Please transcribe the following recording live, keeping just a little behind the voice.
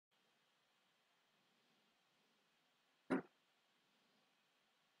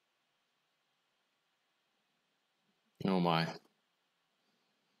Oh my.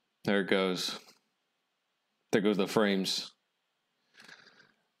 There it goes. There goes the frames.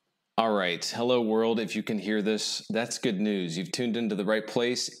 All right. Hello, world. If you can hear this, that's good news. You've tuned into the right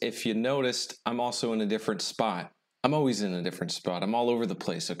place. If you noticed, I'm also in a different spot. I'm always in a different spot. I'm all over the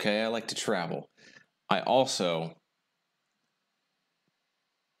place, okay? I like to travel. I also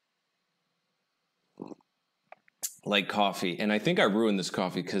like coffee, and I think I ruined this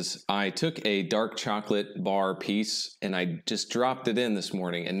coffee because I took a dark chocolate bar piece and I just dropped it in this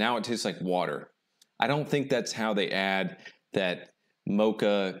morning, and now it tastes like water. I don't think that's how they add that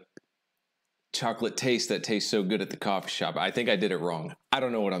mocha chocolate taste that tastes so good at the coffee shop. I think I did it wrong. I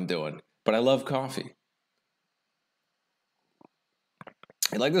don't know what I'm doing, but I love coffee.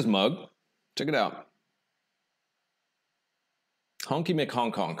 You like this mug? Check it out. Honky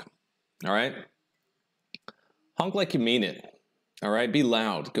McHonk honk. All right? Honk like you mean it. All right? Be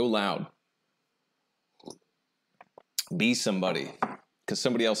loud. Go loud. Be somebody. Because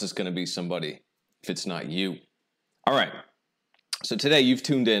somebody else is going to be somebody if it's not you. All right. So today you've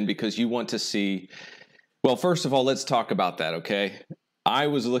tuned in because you want to see, well, first of all, let's talk about that, okay? I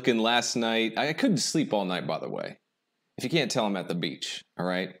was looking last night. I couldn't sleep all night, by the way. If you can't tell, I'm at the beach, all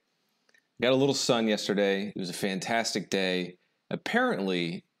right? Got a little sun yesterday. It was a fantastic day.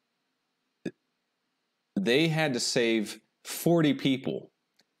 Apparently, they had to save 40 people.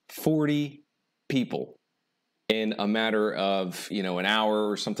 40 people in a matter of, an hour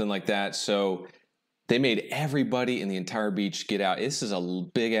or something like that. So they made everybody in the entire beach get out. This is a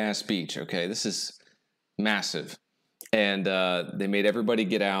big-ass beach, okay? This is massive. And they made everybody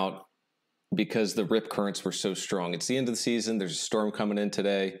get out because the rip currents were so strong. It's the end of the season. There's a storm coming in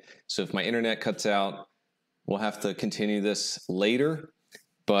today. So if my internet cuts out, we'll have to continue this later.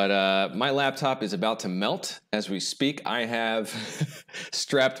 But my laptop is about to melt as we speak. I have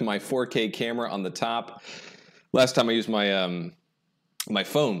strapped my 4K camera on the top. Last time I used my my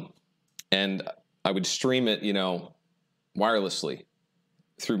phone, and I would stream it, wirelessly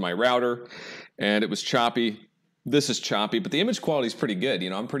through my router, and it was choppy. This is choppy, but the image quality is pretty good.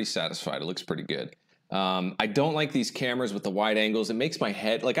 I'm pretty satisfied. It looks pretty good. I don't like these cameras with the wide angles. It makes my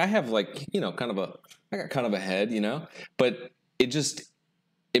head, I have I got kind of a head, but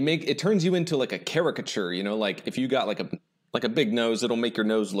it turns you into like a caricature, like if you got like a big nose, it'll make your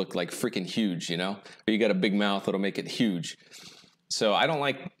nose look like freaking huge, or you got a big mouth, it'll make it huge. So I don't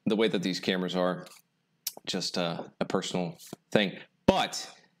like the way that these cameras are. Just a personal thing. But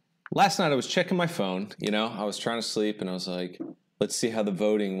last night I was checking my phone, I was trying to sleep and I was like, let's see how the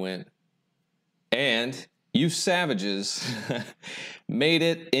voting went. And you savages made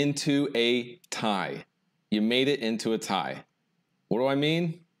it into a tie. You made it into a tie. What do I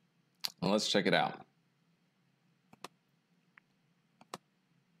mean? Well, let's check it out.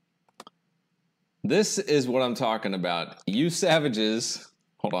 This is what I'm talking about. You savages,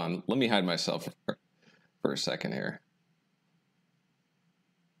 hold on, let me hide myself for a second here.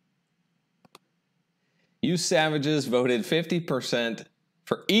 You savages voted 50%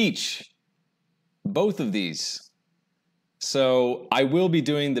 for both of these. So I will be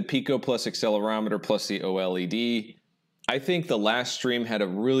doing the Pico plus accelerometer plus the OLED. I think the last stream had a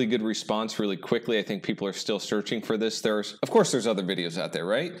really good response really quickly. I think people are still searching for this. Of course, there's other videos out there,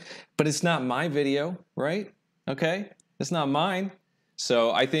 right? But it's not my video, right? Okay? It's not mine.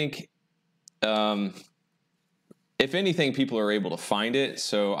 So I think, if anything, people are able to find it.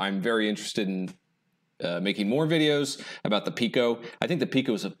 So I'm very interested in making more videos about the Pico. I think the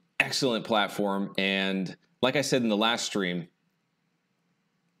Pico is an excellent platform. And like I said in the last stream,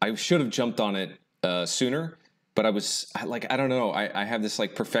 I should have jumped on it sooner. But I don't know. I have this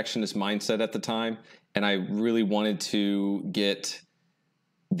perfectionist mindset at the time, and I really wanted to get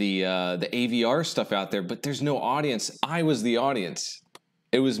the AVR stuff out there. But there's no audience. I was the audience.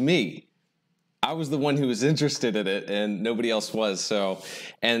 It was me. I was the one who was interested in it, and nobody else was. So,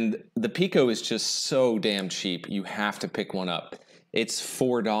 and the Pico is just so damn cheap. You have to pick one up. It's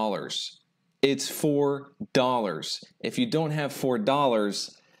 $4. It's $4. If you don't have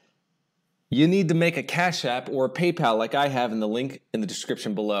 $4. You need to make a Cash App or a PayPal like I have in the link in the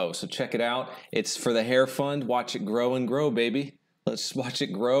description below. So check it out. It's for the hair fund. Watch it grow and grow, baby. Let's watch it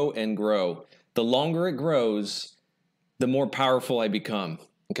grow and grow. The longer it grows, the more powerful I become,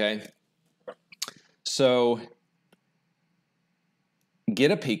 okay? So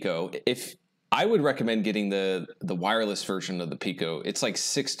get a Pico. I would recommend getting the wireless version of the Pico. It's like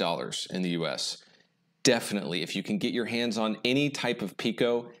 $6 in the US. Definitely, if you can get your hands on any type of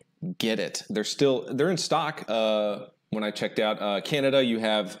Pico, get it. They're in stock. When I checked out Canada, you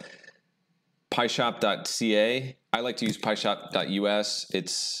have pieshop.ca. I like to use pieshop.us.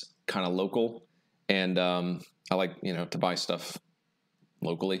 It's kind of local, and I like, you know, to buy stuff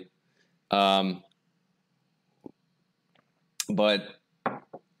locally. But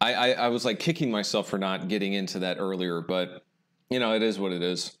I was like kicking myself for not getting into that earlier, but you know, it is what it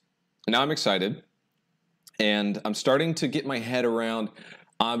is. Now I'm excited, and I'm starting to get my head around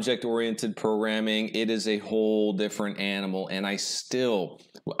object-oriented programming. It is a whole different animal, and I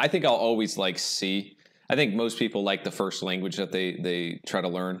think I'll always like C. I think most people like the first language that they try to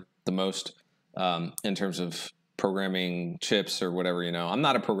learn the most in terms of programming chips or whatever, you know. I'm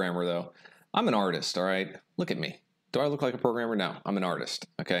not a programmer, though. I'm an artist, all right? Look at me. Do I look like a programmer? No, I'm an artist,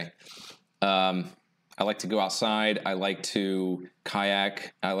 okay? I like to go outside. I like to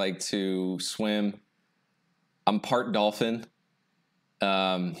kayak. I like to swim. I'm part dolphin,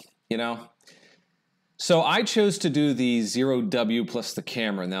 you know? So I chose to do the 0W plus the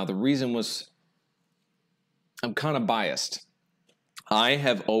camera. Now, the reason was I'm kind of biased. I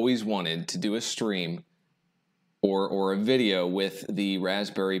have always wanted to do a stream or a video with the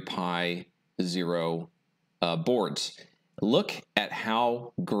Raspberry Pi Zero boards. Look at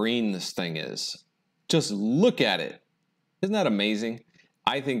how green this thing is. Just look at it. Isn't that amazing?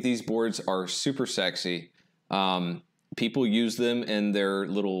 I think these boards are super sexy. People use them in their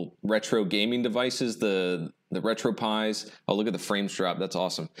little retro gaming devices, the Retro Pis. Oh, look at the frames drop. That's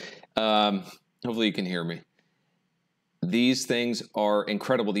awesome. Hopefully you can hear me. These things are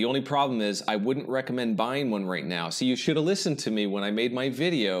incredible. The only problem is I wouldn't recommend buying one right now. See, you should have listened to me when I made my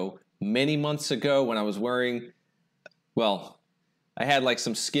video many months ago when I was wearing, well, I had like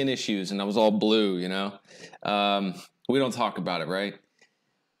some skin issues and I was all blue, you know? We don't talk about it, right?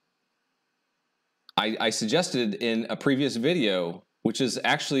 I suggested in a previous video, which is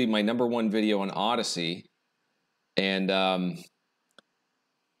actually my #1 video on Odyssey, and I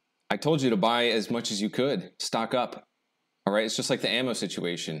told you to buy as much as you could, stock up. All right, it's just like the ammo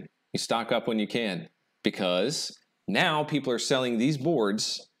situation. You stock up when you can, because now people are selling these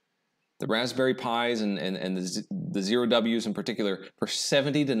boards, the Raspberry Pis and the 0Ws in particular, for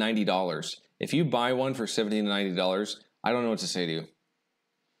 $70 to $90. If you buy one for $70 to $90, I don't know what to say to you.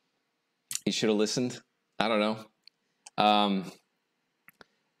 You should have listened. I don't know.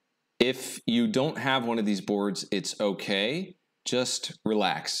 If you don't have one of these boards, it's okay. Just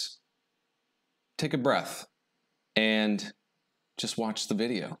relax. Take a breath. And just watch the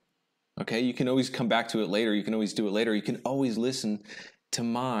video, okay? You can always come back to it later. You can always do it later. You can always listen to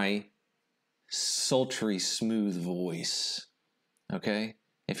my sultry, smooth voice, okay?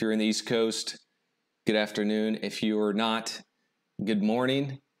 If you're in the East Coast, good afternoon. If you're not, good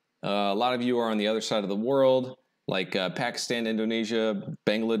morning. A lot of you are on the other side of the world, like Pakistan, Indonesia,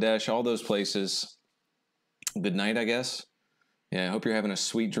 Bangladesh, all those places. Good night, I guess. Yeah, I hope you're having a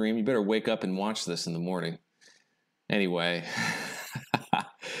sweet dream. You better wake up and watch this in the morning. Anyway,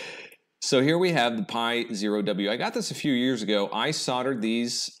 so here we have the Pi 0W. I got this a few years ago. I soldered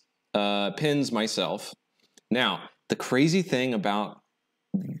these pins myself. Now, the crazy thing about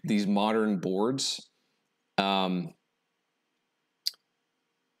these modern boards, okay,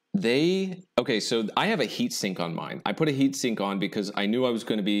 so I have a heat sink on mine. I put a heat sink on because I knew I was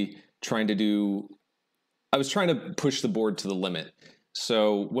going to be trying to push the board to the limit.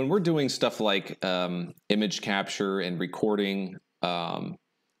 So when we're doing stuff like image capture and recording,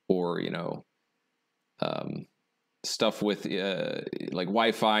 or you know, stuff with like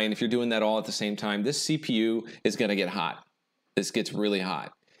Wi-Fi, and if you're doing that all at the same time, this CPU is going to get hot. This gets really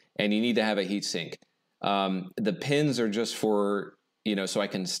hot, and you need to have a heat sink. The pins are just for, you know, so I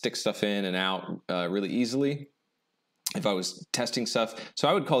can stick stuff in and out really easily if I was testing stuff. So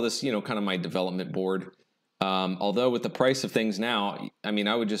I would call this, you know, kind of my development board. Although with the price of things now, I mean,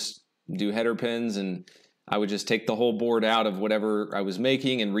 I would just do header pins and I would just take the whole board out of whatever I was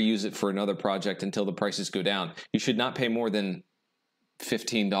making and reuse it for another project until the prices go down. You should not pay more than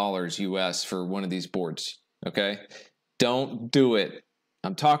 $15 US for one of these boards, okay? Don't do it.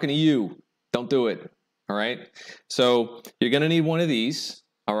 I'm talking to you. Don't do it, all right? So you're going to need one of these,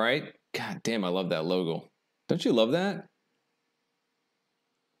 all right? God damn, I love that logo. Don't you love that?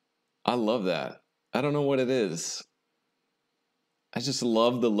 I love that. I don't know what it is. I just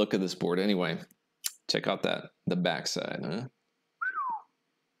love the look of this board. Anyway, check out the backside, huh?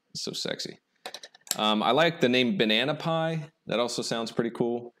 It's so sexy. I like the name Banana Pi. That also sounds pretty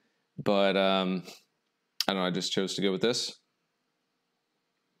cool. But I don't know, I just chose to go with this.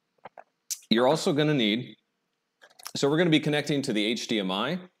 You're also going to need, so we're going to be connecting to the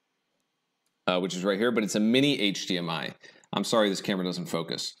HDMI, which is right here, but it's a mini HDMI. I'm sorry, this camera doesn't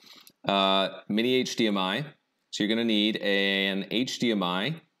focus. Mini HDMI. So you're going to need an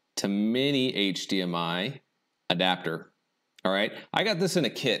HDMI to mini HDMI adapter. All right. I got this in a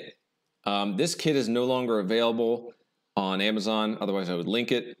kit. This kit is no longer available on Amazon. Otherwise, I would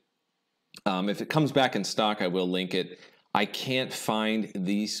link it. If it comes back in stock, I will link it. I can't find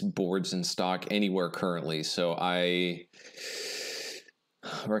these boards in stock anywhere currently, so I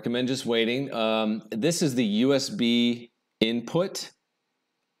recommend just waiting. This is the USB input.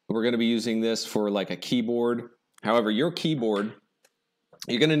 We're going to be using this for like a keyboard. However, your keyboard,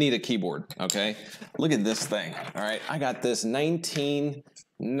 you're going to need a keyboard, okay? Look at this thing, all right? I got this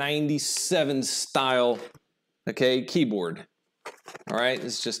 1997 style, okay, keyboard. All right,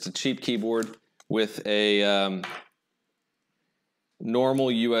 it's just a cheap keyboard with a normal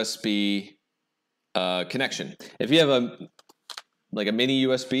USB connection. If you have a mini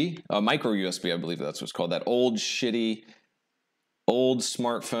USB, a micro USB, I believe that's what's called, that old shitty, old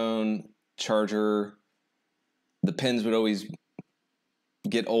smartphone charger, the pins would always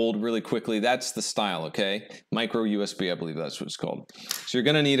get old really quickly. That's the style, okay? Micro USB, I believe that's what it's called. So you're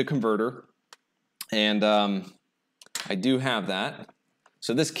gonna need a converter, and I do have that.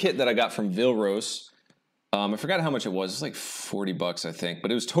 So this kit that I got from Vilros, I forgot how much it was. It's like 40 bucks, I think,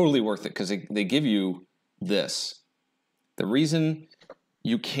 but it was totally worth it because they give you this. The reason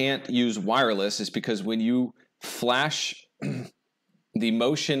you can't use wireless is because when you flash the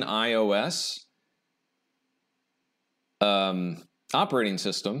Motion iOS operating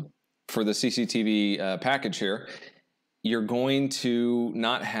system for the CCTV package here, you're going to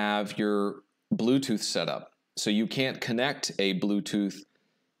not have your Bluetooth set up. So you can't connect a Bluetooth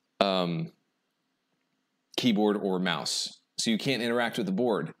keyboard or mouse. So you can't interact with the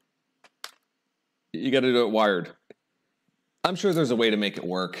board. You got to do it wired. I'm sure there's a way to make it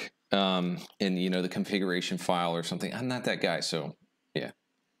work in the configuration file or something. I'm not that guy, so yeah,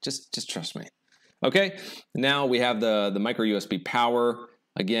 just trust me. Okay, now we have the micro USB power.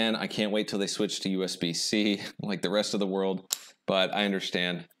 Again, I can't wait till they switch to USB-C like the rest of the world, but I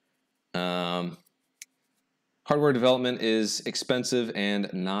understand. Hardware development is expensive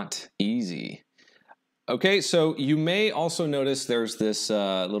and not easy. Okay, so you may also notice there's this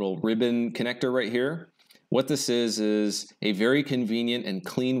little ribbon connector right here. What this is a very convenient and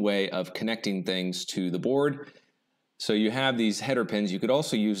clean way of connecting things to the board. So you have these header pins. You could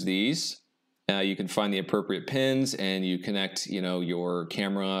also use these. You can find the appropriate pins and you connect, your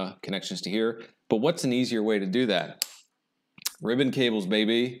camera connections to here. But what's an easier way to do that? Ribbon cables,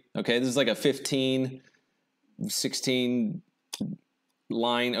 baby. Okay, this is like a 15, 16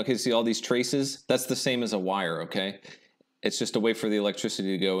 line. Okay, see all these traces? That's the same as a wire, okay? It's just a way for the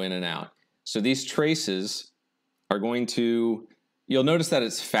electricity to go in and out. So these traces are going to, you'll notice that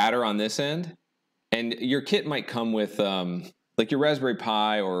it's fatter on this end, and your kit might come with, like your Raspberry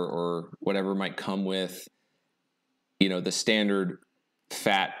Pi or whatever might come with, the standard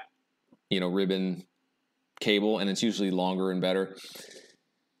fat, ribbon cable, and it's usually longer and better.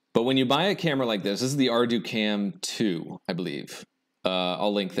 But when you buy a camera like this is the Arducam 2, I believe.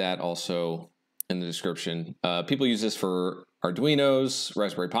 I'll link that also in the description. People use this for Arduinos,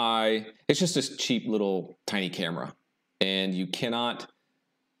 Raspberry Pi. It's just a cheap little tiny camera, and you cannot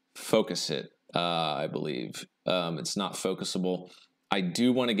focus it, I believe. It's not focusable. I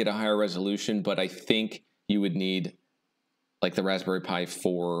do want to get a higher resolution, but I think you would need like the Raspberry Pi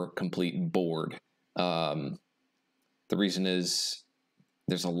 4 complete board. The reason is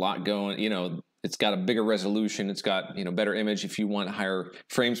there's a lot going, it's got a bigger resolution. It's got, better image. If you want higher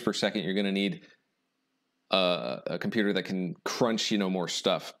frames per second, you're going to need a computer that can crunch, more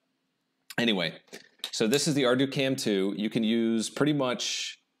stuff. Anyway, so this is the Arducam 2. You can use pretty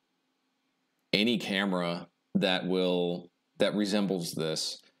much any camera that resembles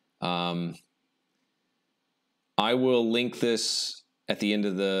this. I will link this at the end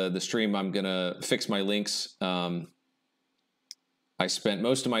of the stream. I'm going to fix my links. I spent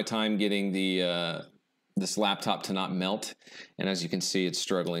most of my time getting this laptop to not melt, and as you can see, it's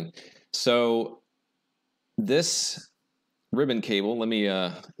struggling. So this ribbon cable, let me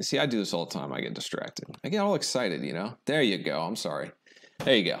see, I do this all the time. I get distracted. I get all excited, There you go. I'm sorry.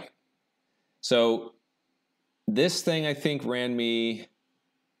 There you go. So this thing, I think, ran me, I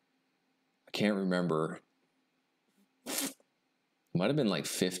can't remember. It might have been like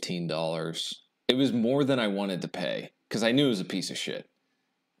 $15. It was more than I wanted to pay because I knew it was a piece of shit,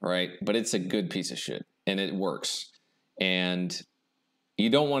 right? But it's a good piece of shit, and it works. And you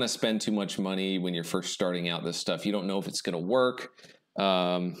don't want to spend too much money when you're first starting out this stuff. You don't know if it's going to work.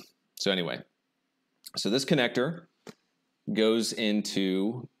 So anyway, so this connector goes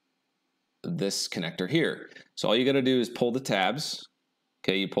into this connector here. So all you got to do is pull the tabs.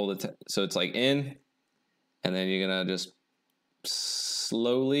 Okay, you pull the so it's like in, and then you're going to just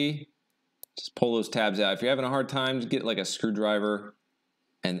slowly just pull those tabs out. If you're having a hard time, just get like a screwdriver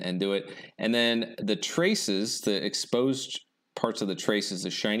and do it. And then the traces, the exposed parts of the traces, the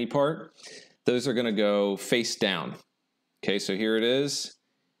shiny part, those are going to go face down. Okay, so here it is.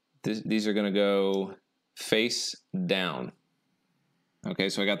 These are going to go face down. Okay,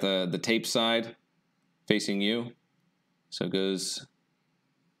 so I got the tape side facing you. So it goes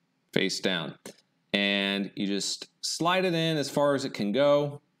face down. And you just slide it in as far as it can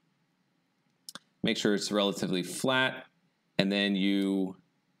go. Make sure it's relatively flat. And then you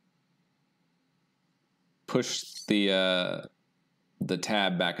push the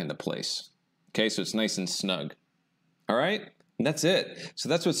tab back into place. Okay, so it's nice and snug. All right, and that's it. So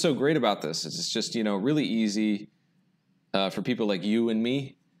that's what's so great about this. It's just, you know, really easy for people like you and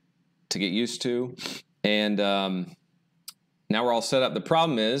me to get used to. And now we're all set up. The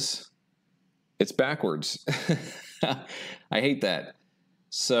problem is it's backwards. I hate that.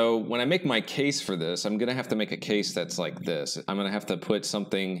 So when I make my case for this, I'm going to have to make a case that's like this. I'm going to have to put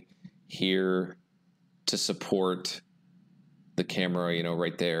something here to support the camera, you know,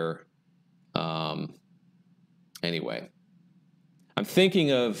 right there. Anyway, I'm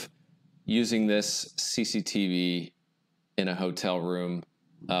thinking of using this CCTV in a hotel room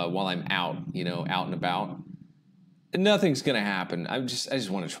while I'm out, you know, out and about. Nothing's going to happen. I just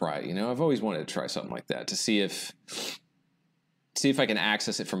want to try it, you know. I've always wanted to try something like that to see if I can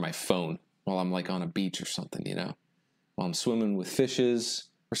access it from my phone while I'm like on a beach or something, you know, while I'm swimming with fishes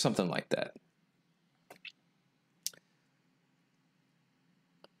or something like that.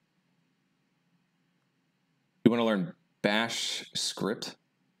 You want to learn Bash script?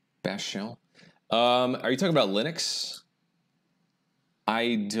 Bash shell? Are you talking about Linux?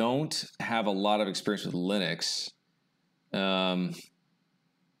 I don't have a lot of experience with Linux. Yeah,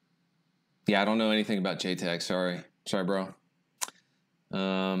 I don't know anything about JTAG. Sorry, bro.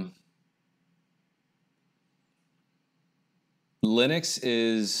 Linux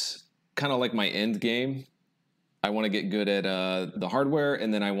is kind of like my end game. I want to get good at the hardware,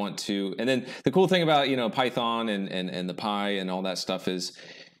 and then and then the cool thing about, you know, Python and the Pi and all that stuff is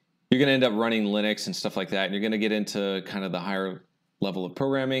you're going to end up running Linux and stuff like that, and you're going to get into kind of the higher level of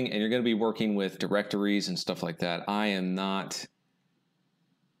programming, and you're going to be working with directories and stuff like that. I am not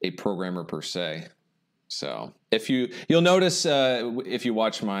a programmer per se. So if you'll notice if you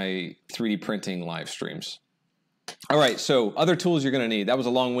watch my 3D printing live streams. All right, so other tools you're going to need. That was a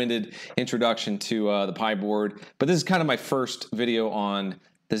long-winded introduction to the Pi board, but this is kind of my first video on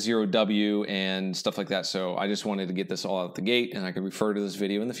the 0W and stuff like that, so I just wanted to get this all out the gate, and I can refer to this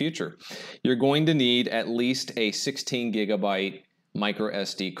video in the future. You're going to need at least a 16 gigabyte micro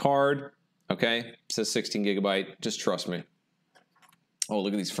SD card, okay? It says 16 gigabyte, just trust me. Oh,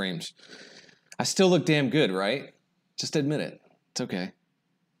 look at these frames. I still look damn good, right? Just admit it. It's okay.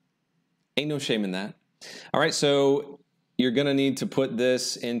 Ain't no shame in that. All right, so you're going to need to put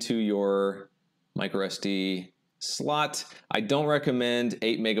this into your micro SD slot. I don't recommend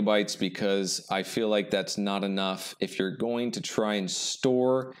 8 megabytes because I feel like that's not enough. If you're going to try and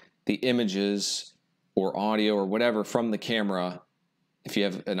store the images or audio or whatever from the camera, if you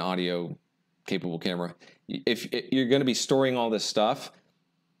have an audio capable camera, if you're going to be storing all this stuff,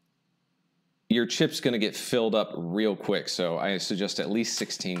 your chip's going to get filled up real quick. So I suggest at least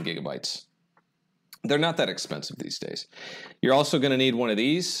 16 gigabytes. They're not that expensive these days. You're also going to need one of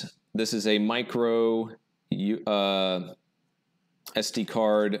these. This is a micro SD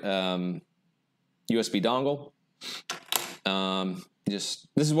card USB dongle. This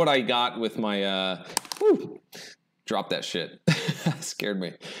is what I got with my drop that shit. Scared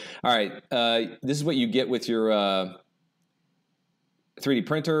me. All right, this is what you get with your 3D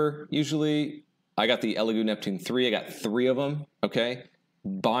printer. Usually, I got the Elegoo Neptune 3. I got 3 of them. Okay,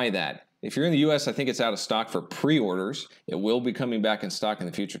 buy that. If you're in the U.S., I think it's out of stock for pre-orders. It will be coming back in stock in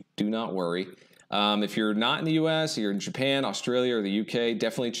the future. Do not worry. If you're not in the U.S., you're in Japan, Australia, or the U.K.,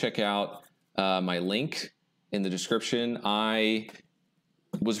 definitely check out my link in the description. I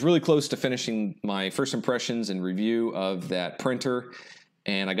was really close to finishing my first impressions and review of that printer,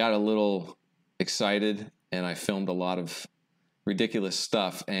 and I got a little excited, and I filmed a lot of ridiculous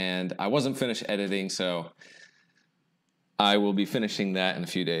stuff, and I wasn't finished editing, so I will be finishing that in a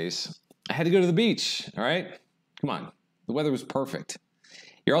few days. I had to go to the beach, all right? Come on. The weather was perfect.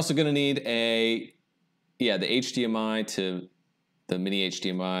 You're also going to need the HDMI to the mini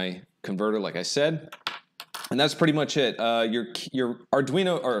HDMI converter, like I said. And that's pretty much it. Your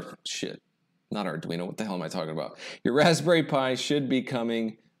Arduino, or shit, not Arduino. What the hell am I talking about? Your Raspberry Pi should be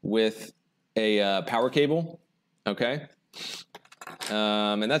coming with a power cable, okay?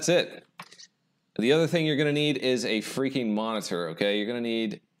 And that's it. The other thing you're going to need is a freaking monitor, okay? You're going to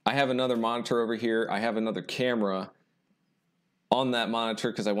need, I have another monitor over here. I have another camera on that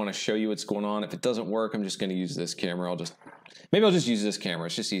monitor because I want to show you what's going on. If it doesn't work, I'm just going to use this camera. Maybe I'll just use this camera.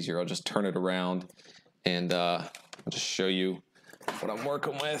 It's just easier. I'll just turn it around and I'll just show you what I'm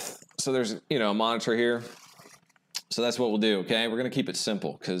working with. So there's, a monitor here. So that's what we'll do, okay? We're going to keep it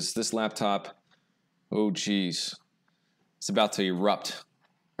simple because this laptop, oh geez, it's about to erupt,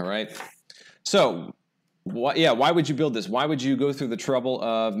 all right? So, why would you build this? Why would you go through the trouble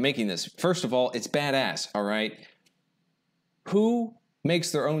of making this? First of all, it's badass, all right? Who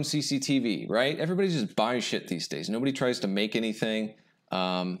makes their own CCTV, right? Everybody just buys shit these days. Nobody tries to make anything.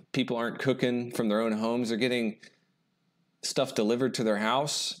 People aren't cooking from their own homes. They're getting stuff delivered to their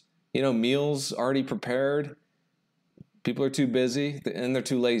house. Meals already prepared. People are too busy and they're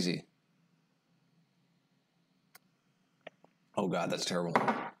too lazy. Oh God, that's terrible.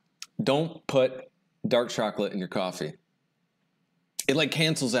 Don't put dark chocolate in your coffee. It like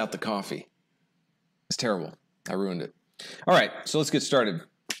cancels out the coffee. It's terrible. I ruined it. All right, so let's get started.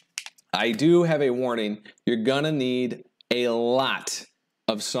 I do have a warning. You're gonna need a lot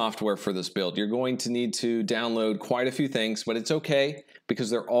of software for this build. You're going to need to download quite a few things, but it's okay because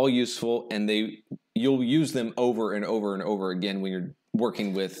they're all useful and you'll use them over and over and over again when you're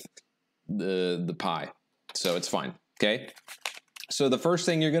working with the Pi. So it's fine, okay? So the first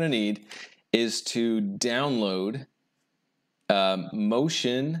thing you're gonna need is to download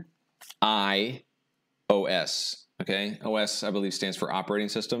Motion OS. Okay, OS, I believe, stands for operating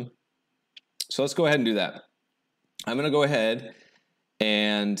system. So let's go ahead and do that. I'm going to go ahead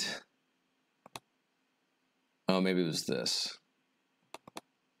and, oh, maybe it was this.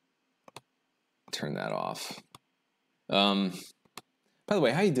 Turn that off. By the way,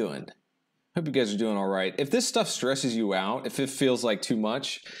 how you doing? Hope you guys are doing all right. If this stuff stresses you out, if it feels like too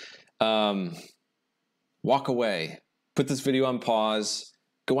much, walk away. Put this video on pause.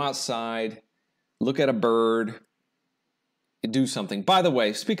 Go outside. Look at a bird. Do something. By the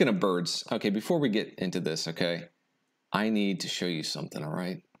way, speaking of birds, okay, before we get into this, okay, I need to show you something, all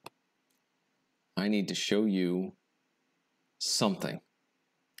right? I need to show you something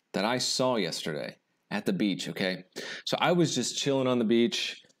that I saw yesterday at the beach, okay? So I was just chilling on the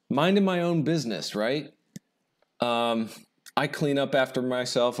beach, minding my own business, right? I clean up after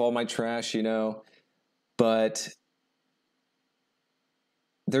myself, all my trash, but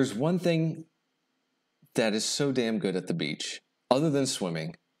there's one thing that is so damn good at the beach, other than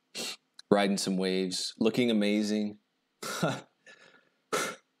swimming, riding some waves, looking amazing.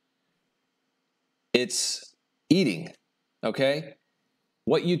 It's eating, okay?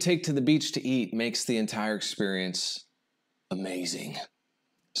 What you take to the beach to eat makes the entire experience amazing.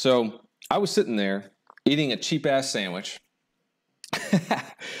 So I was sitting there eating a cheap-ass sandwich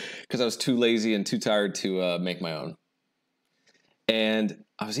because I was too lazy and too tired to make my own. And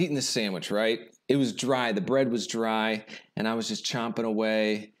I was eating this sandwich, right? It was dry. The bread was dry, and I was just chomping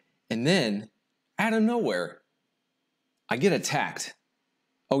away. And then, out of nowhere, I get attacked.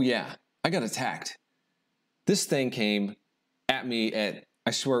 Oh, yeah, I got attacked. This thing came at me at,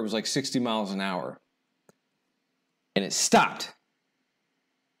 I swear it was like 60 miles an hour. And it stopped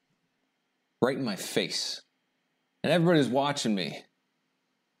right in my face. And everybody's watching me.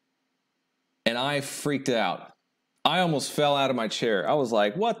 And I freaked out. I almost fell out of my chair. I was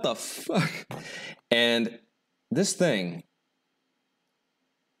like, what the fuck? And this thing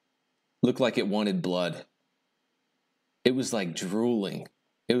looked like it wanted blood. It was like drooling.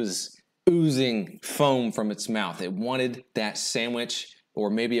 It was oozing foam from its mouth. It wanted that sandwich, or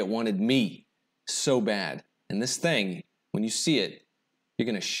maybe it wanted me so bad. And this thing, when you see it, you're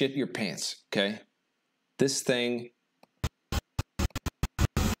going to shit your pants, okay? This thing,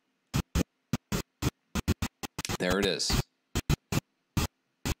 there it is.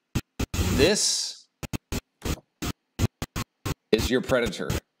 This is your predator.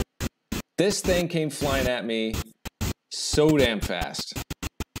 This thing came flying at me so damn fast.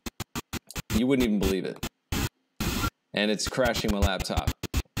 You wouldn't even believe it. And it's crashing my laptop.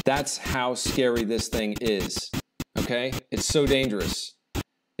 That's how scary this thing is, okay? It's so dangerous.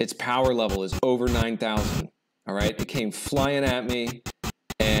 Its power level is over 9,000, all right? It came flying at me,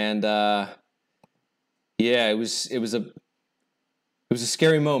 and yeah, it was a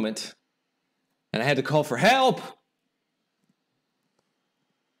scary moment, and I had to call for help.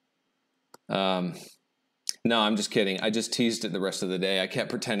 No, I'm just kidding. I just teased it the rest of the day. I kept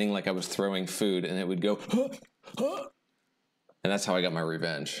pretending like I was throwing food, and it would go, huh, huh. And that's how I got my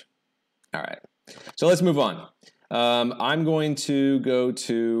revenge. All right, so let's move on. I'm going to go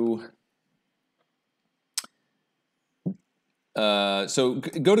to, so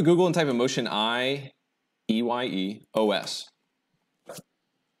go to Google and type in Motion OS.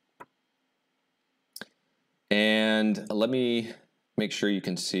 And let me make sure you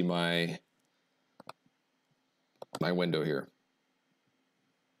can see my window here.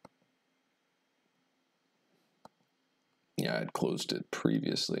 Yeah, I'd closed it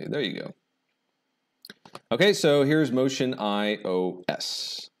previously. There you go. Okay, so here's Motion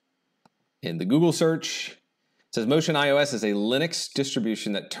iOS. In the Google search, it says Motion iOS is a Linux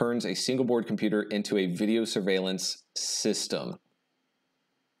distribution that turns a single board computer into a video surveillance system.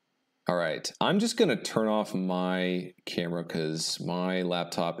 All right, I'm just gonna turn off my camera because my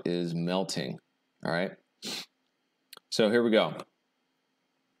laptop is melting. All right, so here we go.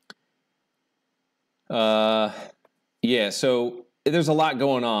 Yeah, so there's a lot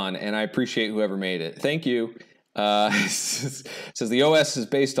going on, and I appreciate whoever made it. Thank you. It says the OS is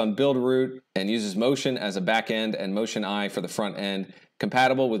based on build root and uses Motion as a back end and Motion I for the front end,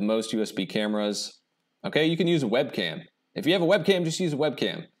 compatible with most USB cameras. Okay, you can use a webcam. If you have a webcam, just use a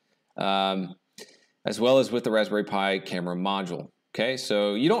webcam, as well as with the Raspberry Pi camera module. Okay,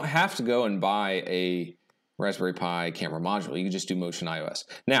 so you don't have to go and buy a Raspberry Pi camera module. You can just do Motion iOS.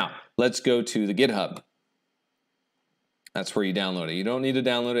 Now, let's go to the GitHub. That's where you download it. You don't need to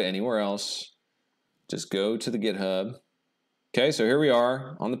download it anywhere else. Just go to the GitHub. Okay, so here we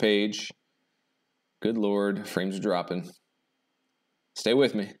are on the page. Good Lord, frames are dropping. Stay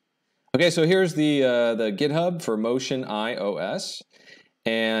with me. Okay, so here's the GitHub for Motion iOS.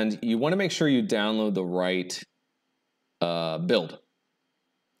 And you want to make sure you download the right build.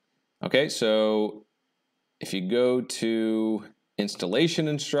 Okay, so if you go to installation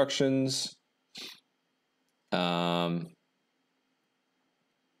instructions,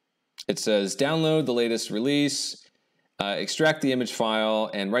 it says download the latest release, extract the image file,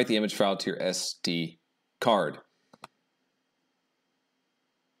 and write the image file to your SD card.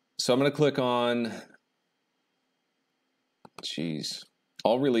 So I'm going to click on,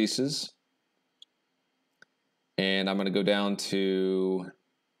 all releases. And I'm going to go down to,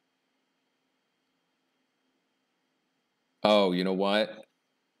 oh, you know what?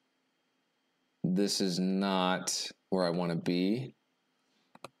 This is not where I want to be.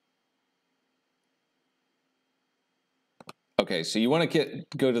 Okay, so you want to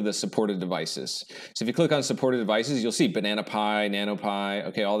go to the supported devices. So if you click on supported devices, you'll see Banana Pi, Nano Pi,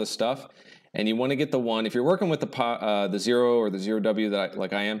 okay, all this stuff. And you want to get the one, if you're working with the Zero or the Zero W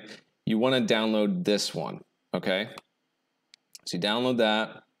like I am, you want to download this one, okay? So you download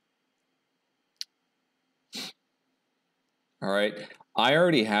that. All right, I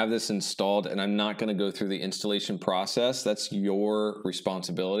already have this installed and I'm not going to go through the installation process. That's your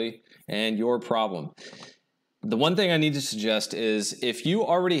responsibility and your problem. The one thing I need to suggest is if you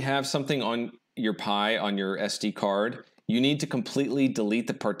already have something on your Pi, on your SD card, you need to completely delete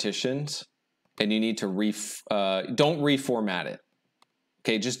the partitions and you need to don't reformat it.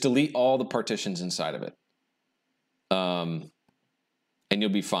 Okay, just delete all the partitions inside of it. And you'll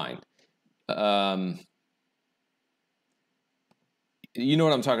be fine. You know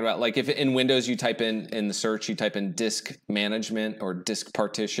what I'm talking about. Like if in Windows you type in the search, you type in disk management or disk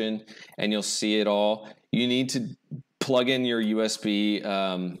partition and you'll see it all. You need to plug in your USB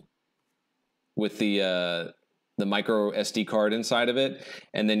with the micro SD card inside of it,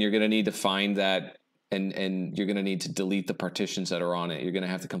 and then you're going to need to find that, and you're going to need to delete the partitions that are on it. You're going to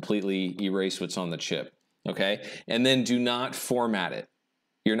have to completely erase what's on the chip, okay? And then do not format it.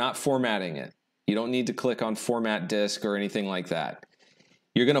 You're not formatting it. You don't need to click on format disk or anything like that.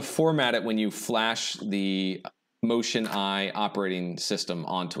 You're going to format it when you flash the Motion I operating system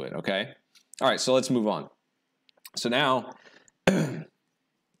onto it, okay? All right, so let's move on. So now, you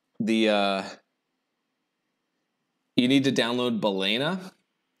need to download Balena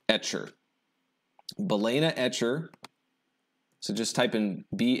Etcher. Balena Etcher, so just type in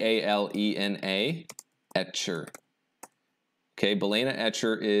B-A-L-E-N-A, Etcher. Okay, Balena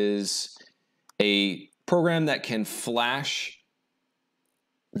Etcher is a program that can flash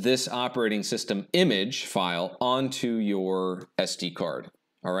this operating system image file onto your SD card,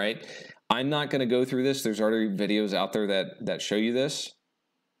 all right? I'm not going to go through this. There's already videos out there that show you this,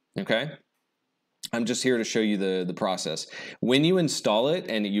 okay? I'm just here to show you the process. When you install it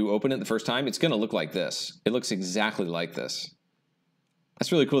and you open it the first time, it's going to look like this. It looks exactly like this.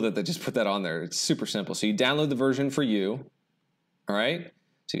 That's really cool that they just put that on there. It's super simple. So you download the version for you, all right?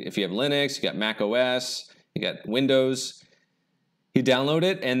 So if you have Linux, you got Mac OS, you got Windows, you download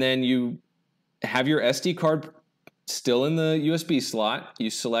it and then you have your SD card still in the USB slot. You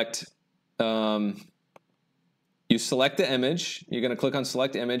select the image. You're going to click on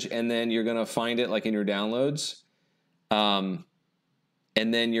select image and then you're going to find it like in your downloads. And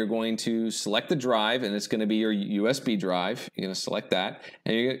then you're going to select the drive and it's going to be your USB drive. You're going to select that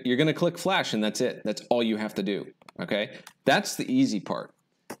and you're going to click flash and that's it. That's all you have to do. okay? That's the easy part.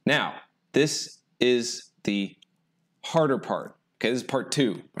 Now, this is the harder part. Okay, this is part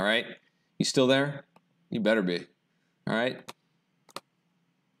 2, all right? You still there? You better be, all right?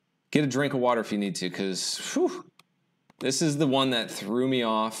 Get a drink of water if you need to, because this is the one that threw me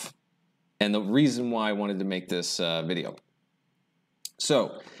off and the reason why I wanted to make this video.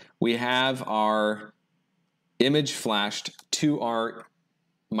 So we have our image flashed to our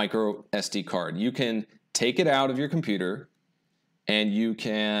micro SD card. You can take it out of your computer and you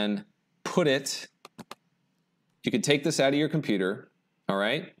can put it, you can take this out of your computer, all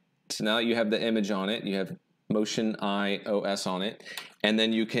right? So now you have the image on it, you have Motion iOS on it, and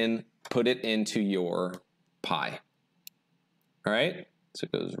then you can put it into your Pi, all right? So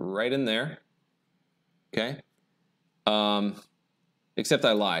it goes right in there, okay? Except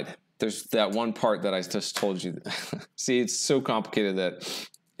I lied. There's that one part that I just told you. See, it's so complicated that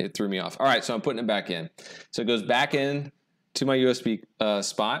it threw me off. All right, so I'm putting it back in. So it goes back in to my USB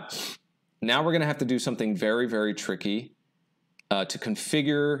spot. Now we're going to have to do something very, very tricky to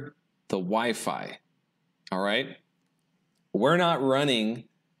configure the Wi-Fi. All right? We're not running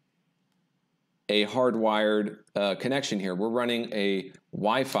a hardwired connection here. We're running a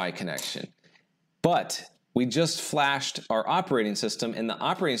Wi-Fi connection. But we just flashed our operating system, and the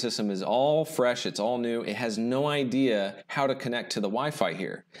operating system is all fresh, it's all new. It has no idea how to connect to the Wi-Fi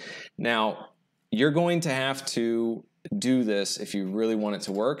here. Now, you're going to have to do this if you really want it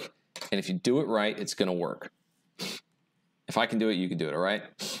to work, and if you do it right, it's gonna work. If I can do it, you can do it, all right?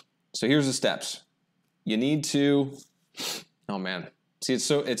 So here's the steps. You need to, oh man, see, it's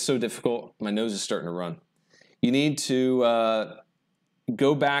so difficult. My nose is starting to run. You need to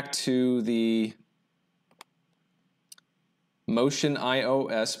go back to the Motion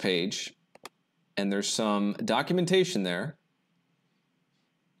iOS page, and there's some documentation there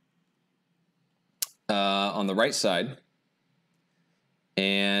on the right side,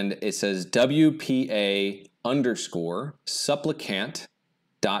 and it says WPA _ supplicant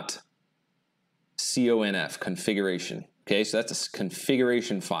 .conf configuration. Okay, so that's a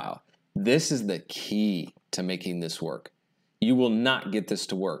configuration file. This is the key to making this work. You will not get this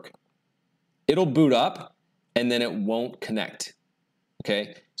to work. It'll boot up, and then it won't connect,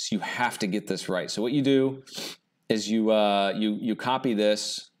 okay? So you have to get this right. So what you do is you copy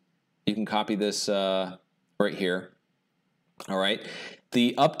this. You can copy this right here, all right?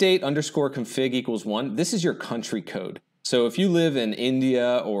 The update _ config = 1, this is your country code. So if you live in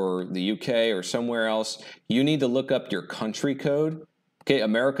India or the UK or somewhere else, you need to look up your country code. Okay,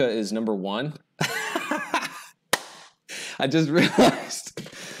 America is #1. I just realized.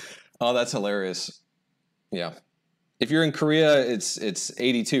 Oh, that's hilarious. Yeah. If you're in Korea, it's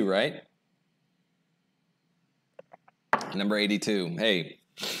 82, right? Number 82. Hey,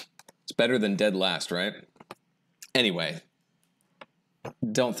 it's better than dead last, right? Anyway,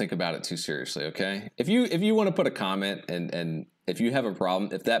 don't think about it too seriously, okay? If you want to put a comment and if you have a problem,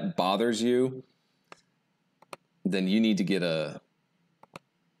 if that bothers you, then you need to get a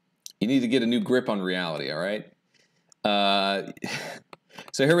new grip on reality, all right?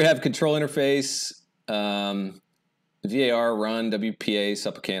 So here we have control interface, VAR, run, WPA,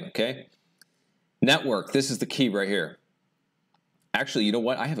 supplicant, okay? Network, this is the key right here. Actually, you know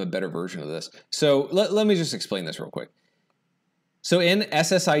what? I have a better version of this. So let me just explain this real quick. So in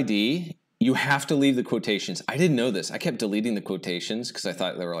SSID, you have to leave the quotations. I didn't know this. I kept deleting the quotations because I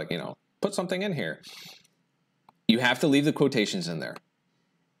thought they were like, you know, put something in here. You have to leave the quotations in there.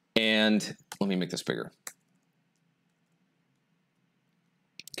 And let me make this bigger.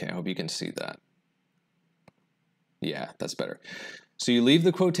 Okay, I hope you can see that. Yeah, that's better. So you leave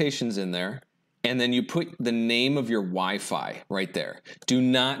the quotations in there, and then you put the name of your Wi-Fi right there. Do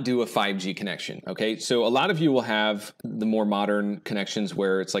not do a 5G connection, okay? So a lot of you will have the more modern connections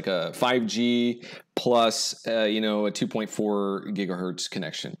where it's like a 5G plus, you know, a 2.4 gigahertz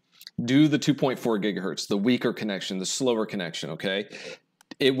connection. Do the 2.4 gigahertz, the weaker connection, the slower connection, okay?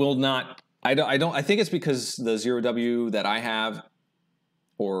 It will not, I think it's because the 0W that I have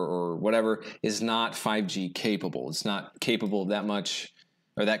or whatever is not 5G capable. It's not capable of that much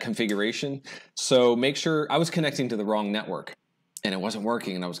or that configuration. So make sure, I was connecting to the wrong network and it wasn't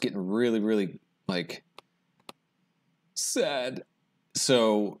working and I was getting really, really like sad.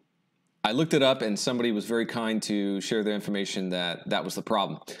 So I looked it up and somebody was very kind to share the information that that was the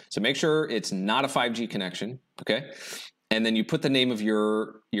problem. So make sure it's not a 5G connection, okay? And then you put the name of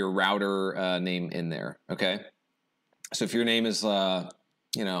your router name in there, okay? So if your name is,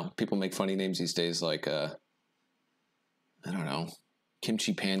 you know, people make funny names these days like, I don't know,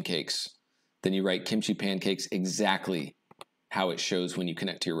 kimchi pancakes. Then you write kimchi pancakes exactly how it shows when you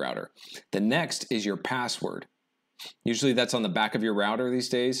connect to your router. The next is your password. Usually that's on the back of your router these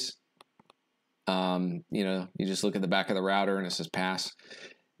days. You know, you just look at the back of the router and it says pass.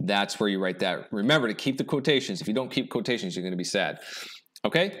 That's where you write that. Remember to keep the quotations. If you don't keep quotations, you're going to be sad.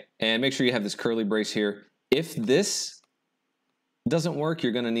 Okay? And make sure you have this curly brace here. If this doesn't work,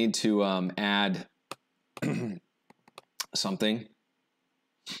 you're going to need to add something.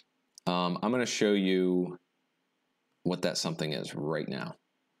 I'm going to show you what that something is right now.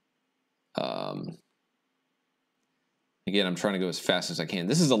 Again, I'm trying to go as fast as I can.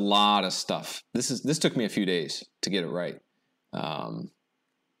 This is a lot of stuff. This took me a few days to get it right.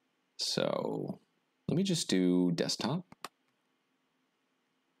 So let me just do desktop.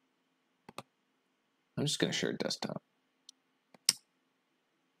 I'm just going to share desktop.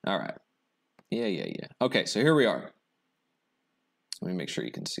 All right. Yeah. Okay, so here we are. Let me make sure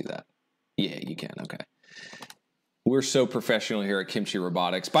you can see that. Yeah, you can. Okay. We're so professional here at Kimchi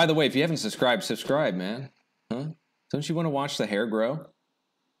Robotics. By the way, if you haven't subscribed, subscribe, man. Huh? Don't you want to watch the hair grow?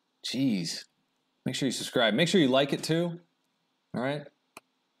 Jeez. Make sure you subscribe. Make sure you like it too. All right?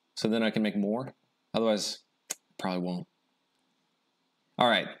 So then I can make more. Otherwise, probably won't. All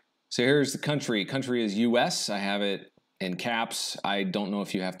right. So here's the country. Country is US. I have it in caps. I don't know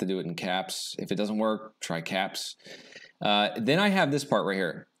if you have to do it in caps. If it doesn't work, try caps. Then I have this part right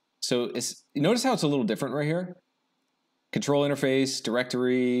here. So you notice how it's a little different right here? Control interface,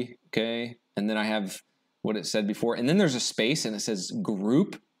 directory, okay? And then I have what it said before. And then there's a space and it says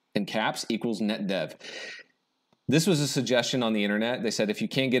group in caps equals netdev. This was a suggestion on the internet. They said if you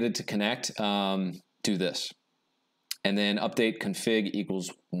can't get it to connect, do this. And then update config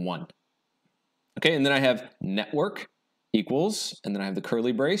equals 1. Okay, and then I have network equals, and then I have the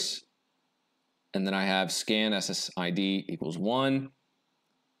curly brace. And then I have scan SSID equals 1.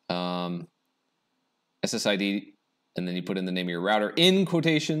 SSID, and then you put in the name of your router in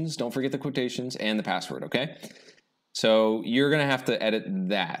quotations. Don't forget the quotations and the password, okay? So you're going to have to edit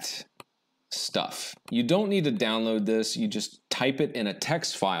that stuff. You don't need to download this. You just type it in a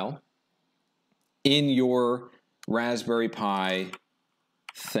text file in your Raspberry Pi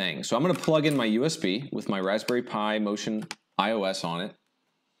thing. So I'm going to plug in my USB with my Raspberry Pi Motion iOS on it.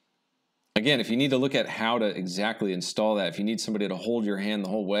 Again, if you need to look at how to exactly install that, if you need somebody to hold your hand the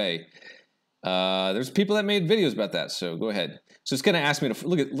whole way, there's people that made videos about that, so go ahead. So it's going to ask me to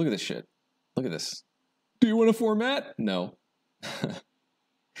look at this shit. Look at this. Do you want to format? No.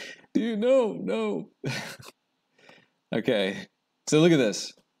 Do you? No. Okay. So look at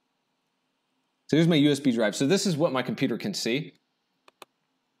this. So here's my USB drive. So this is what my computer can see.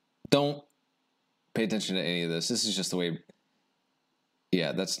 Don't pay attention to any of this. This is just the way.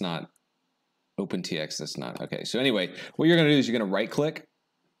 Yeah, that's not OpenTX. That's not. Okay. So anyway, what you're going to do is you're going to right click.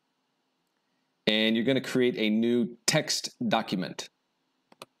 And you're going to create a new text document.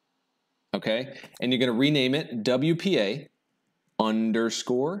 Okay? And you're going to rename it WPA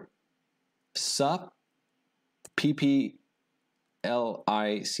underscore sup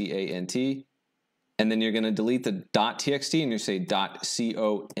PPLICANT. And then you're going to delete the .txt and you say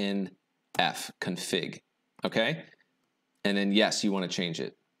 .conf config. Okay? And then yes, you want to change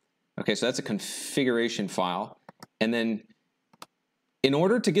it. Okay, so that's a configuration file. And then in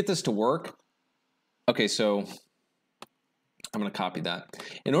order to get this to work, okay, so I'm going to copy that.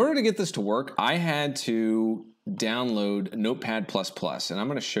 In order to get this to work, I had to download Notepad++, and I'm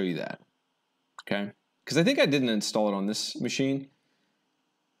going to show you that, okay? Because I think I didn't install it on this machine.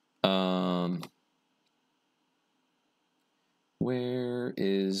 Where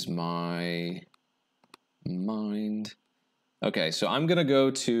is my mind? Okay, so I'm going to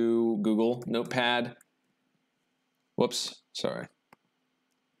go to Google Notepad. Whoops, sorry.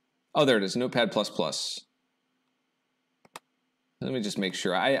 Oh, there it is, Notepad++. Let me just make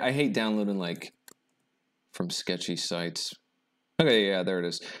sure. I hate downloading like from sketchy sites. Okay, yeah, there it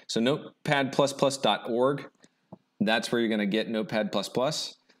is. So notepad++.org. That's where you're going to get Notepad++.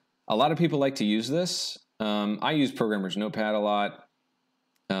 A lot of people like to use this. I use Programmer's Notepad a lot.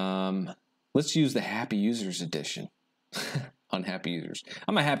 Let's use the Happy Users edition. Unhappy users.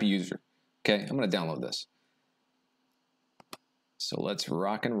 I'm a happy user. Okay, I'm going to download this. So let's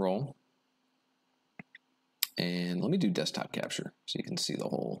rock and roll. And let me do desktop capture so you can see the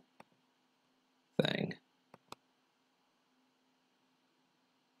whole thing.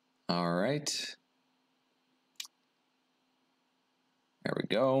 All right. There we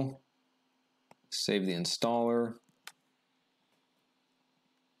go. Save the installer.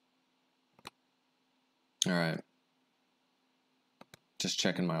 All right. Just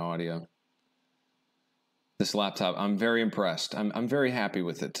checking my audio. This laptop, I'm very impressed. I'm very happy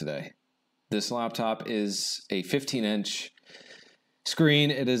with it today. This laptop is a 15-inch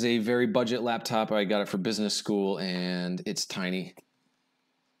screen. It is a very budget laptop. I got it for business school, and it's tiny.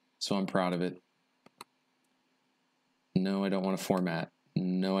 So I'm proud of it. No, I don't want to format.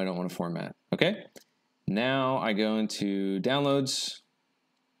 No, I don't want to format. Okay. Now I go into downloads,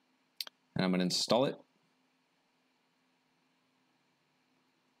 and I'm going to install it.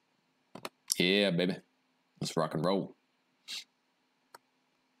 Yeah, baby. Let's rock and roll.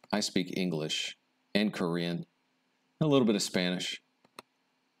 I speak English and Korean, a little bit of Spanish.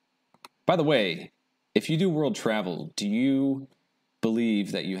 By the way, if you do world travel, do you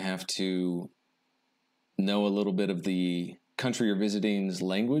believe that you have to know a little bit of the country you're visiting's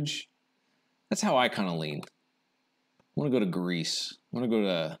language? That's how I kind of lean. I want to go to Greece. I want to go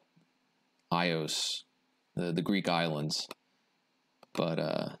to Ios, the Greek islands.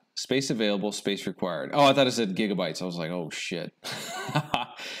 But space available, space required. Oh, I thought it said gigabytes. I was like, oh, shit.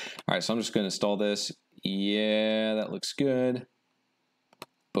 All right, so I'm just going to install this. Yeah, that looks good.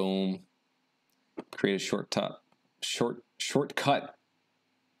 Boom. Create a shortcut. Short top.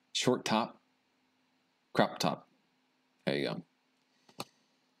 Crop top. There you go.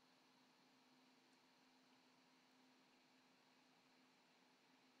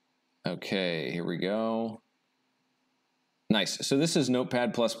 Okay, here we go. Nice. So this is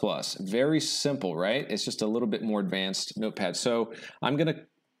Notepad++. Very simple, right? It's just a little bit more advanced Notepad. So I'm going to,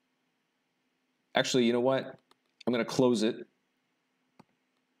 actually, you know what? I'm going to close it.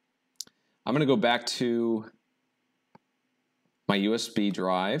 I'm going to go back to my USB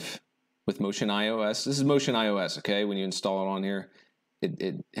drive with Motion iOS. This is Motion iOS, okay? When you install it on here,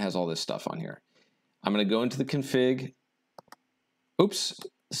 it has all this stuff on here. I'm going to go into the config. Oops,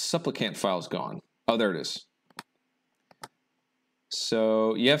 supplicant file's gone. Oh, there it is.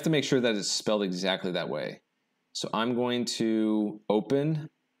 So you have to make sure that it's spelled exactly that way. So I'm going to open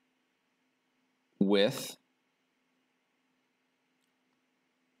with,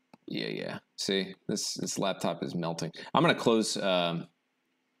 yeah. See, this laptop is melting. I'm going to close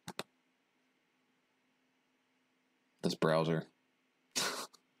this browser.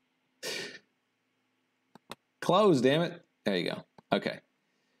 Close, damn it. There you go. Okay.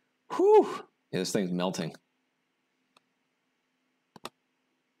 Whew. Yeah, this thing's melting.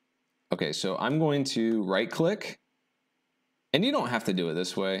 Okay, so I'm going to right-click, and you don't have to do it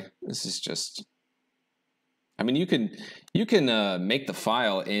this way. This is just, I mean, you can make the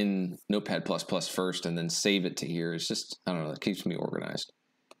file in Notepad++ first and then save it to here. It's just, I don't know, it keeps me organized.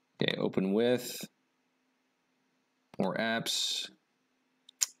 Okay, open with, more apps.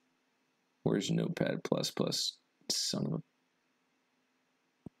 Where's Notepad++? Son of a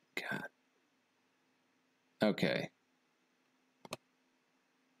God. Okay.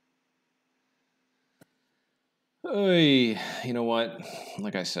 Oy, you know what?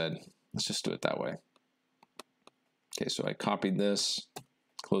 Like I said, let's just do it that way. Okay, so I copied this,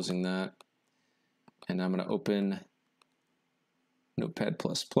 closing that, and I'm going to open Notepad++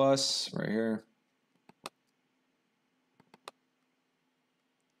 right here.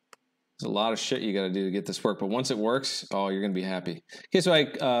 There's a lot of shit you got to do to get this work, but once it works, oh, you're going to be happy. Okay, so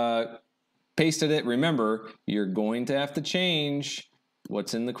I pasted it. Remember, you're going to have to change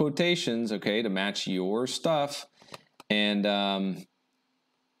what's in the quotations, okay, to match your stuff. And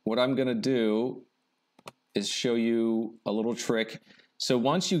what I'm going to do is show you a little trick. So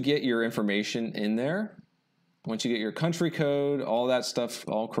once you get your information in there, once you get your country code, all that stuff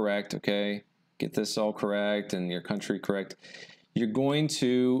all correct, okay, get this all correct and your country correct, you're going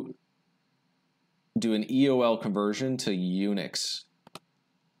to do an EOL conversion to Unix.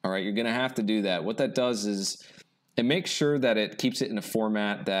 All right, you're going to have to do that. What that does is it makes sure that it keeps it in a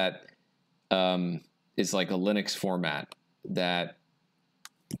format that is like a Linux format that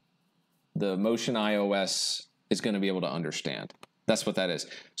the Motion iOS is going to be able to understand. That's what that is.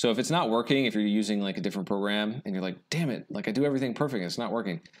 So if it's not working, if you're using like a different program and you're like, damn it, like I do everything perfect and it's not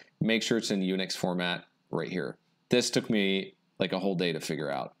working, make sure it's in Unix format right here. This took me like a whole day to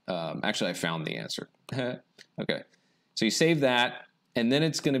figure out. Actually, I found the answer. Okay, so you save that, and then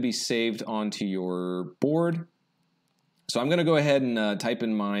it's going to be saved onto your board. So I'm going to go ahead and type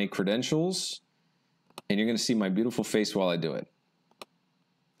in my credentials, and you're going to see my beautiful face while I do it.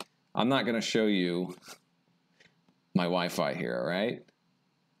 I'm not going to show you my Wi-Fi here, all right?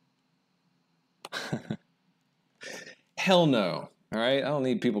 Hell no, all right? I don't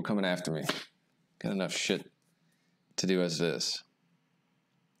need people coming after me. Got enough shit to do as this.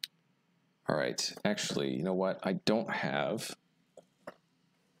 All right, actually, you know what? I don't have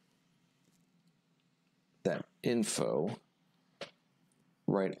that info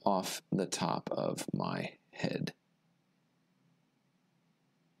right off the top of my head.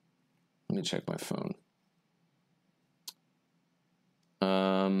 Let me check my phone.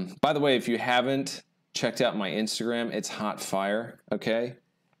 By the way, if you haven't checked out my Instagram, it's hot fire, okay?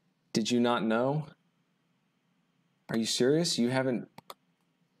 Did you not know? Are you serious? You haven't...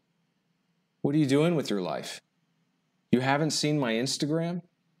 What are you doing with your life? You haven't seen my Instagram?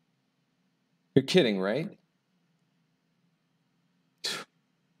 You're kidding, right?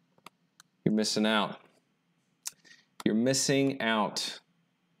 You're missing out. You're missing out.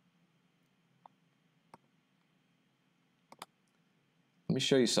 Let me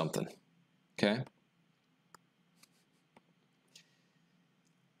show you something, okay?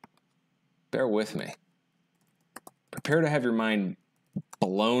 Bear with me. Prepare to have your mind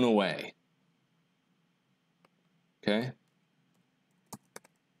blown away, okay?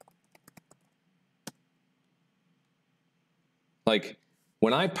 Like,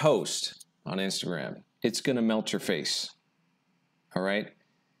 when I post on Instagram, it's going to melt your face, all right?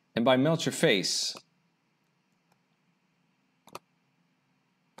 And by melt your face,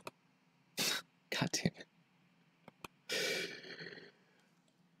 God damn it.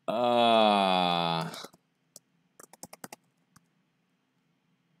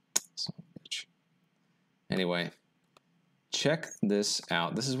 Son of a bitch. Anyway, check this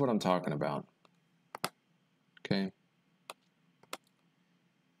out. This is what I'm talking about, okay?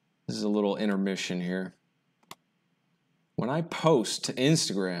 This is a little intermission here. When I post to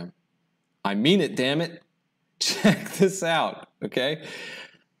Instagram, I mean it, damn it. Check this out, okay?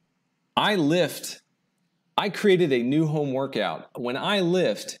 I created a new home workout. When I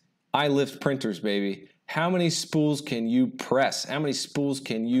lift printers, baby. How many spools can you press? How many spools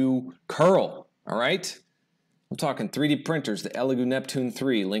can you curl, all right? I'm talking 3D printers, the Elegoo Neptune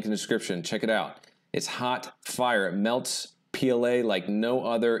 3, link in the description. Check it out. It's hot fire. It melts PLA like no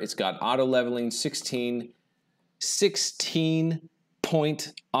other. It's got auto leveling, 16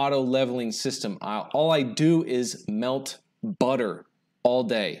 point auto leveling system. All I do is melt butter all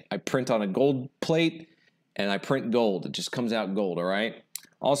day. I print on a gold plate and I print gold. It just comes out gold, all right?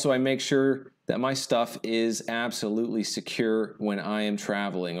 Also, I make sure that my stuff is absolutely secure when I am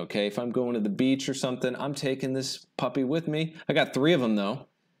traveling, okay? If I'm going to the beach or something, I'm taking this puppy with me. I got 3 of them though,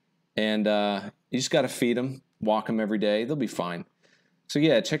 and you just got to feed them, walk them every day. They'll be fine. So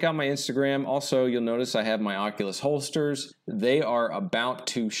yeah, check out my Instagram. Also, you'll notice I have my Oculus holsters. They are about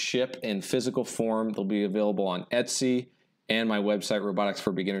to ship in physical form. They'll be available on Etsy and my website,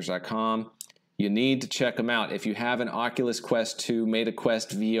 roboticsforbeginners.com. You need to check them out. If you have an Oculus Quest 2, Meta Quest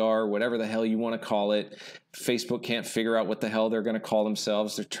VR, whatever the hell you want to call it, Facebook can't figure out what the hell they're going to call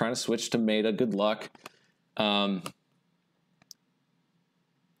themselves. They're trying to switch to Meta. Good luck.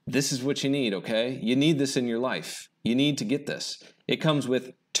 This is what you need, okay? You need this in your life. You need to get this. It comes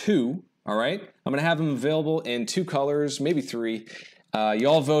with 2, all right? I'm going to have them available in 2 colors, maybe 3. You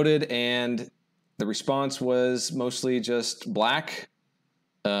all voted, and the response was mostly just black,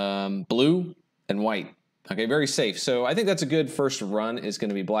 blue, and white. Okay, very safe. So I think that's a good first run, is going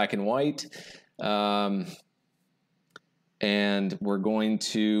to be black and white. And we're going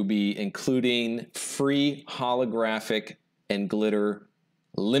to be including free holographic and glitter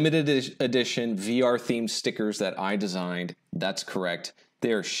limited edition VR themed stickers that I designed. That's correct.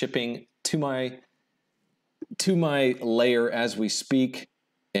 They are shipping to my layer as we speak,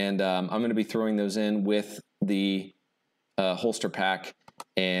 and I'm going to be throwing those in with the holster pack,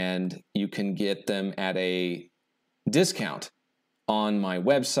 and you can get them at a discount on my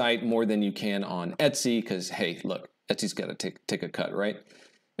website more than you can on Etsy, because hey, look, Etsy's got to take a cut, right?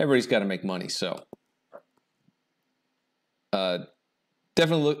 Everybody's got to make money, so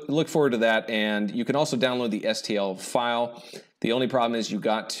definitely look forward to that. And you can also download the STL file. The only problem is you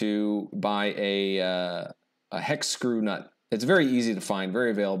got to buy a hex screw nut. It's very easy to find,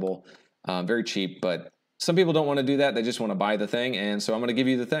 very available, very cheap, but some people don't want to do that. They just want to buy the thing, and so I'm going to give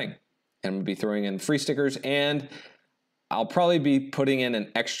you the thing. And I'm going to be throwing in free stickers, and I'll probably be putting in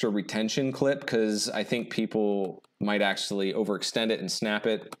an extra retention clip because I think people might actually overextend it and snap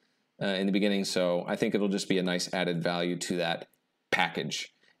it in the beginning, so I think it'll just be a nice added value to that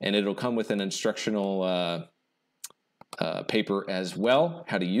package. And it'll come with an instructional paper as well,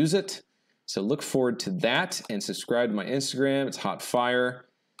 how to use it. So look forward to that, and subscribe to my Instagram. It's hot fire.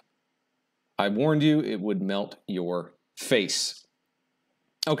 I warned you, it would melt your face.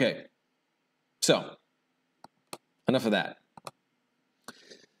 Okay, so enough of that.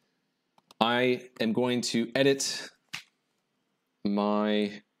 I am going to edit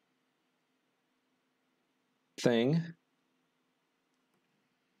my thing.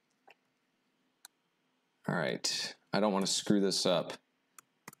 All right, I don't want to screw this up.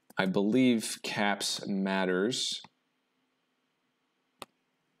 I believe caps matters.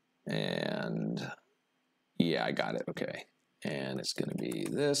 And yeah, I got it, okay. and it's going to be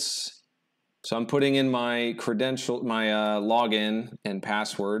this. So I'm putting in my credential, my login and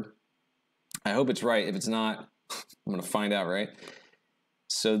password. I hope it's right. If it's not, I'm going to find out, right?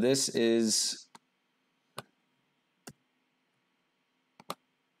 So this is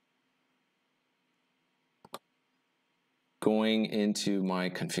going into my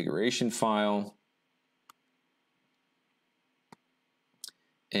configuration file.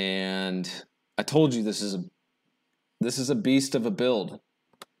 And I told you this is a beast of a build.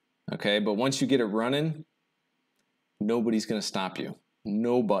 Okay, but once you get it running, nobody's going to stop you.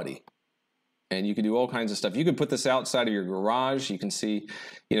 Nobody. And you can do all kinds of stuff. You can put this outside of your garage. You can see,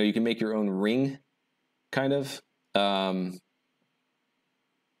 you know, you can make your own ring, kind of. Like,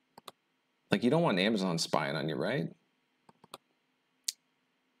 you don't want Amazon spying on you, right?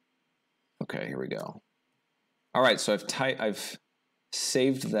 Okay, here we go. All right, so I've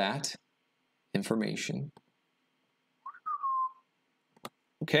saved that information.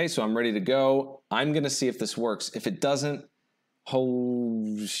 Okay, so I'm ready to go. I'm gonna see if this works. If it doesn't,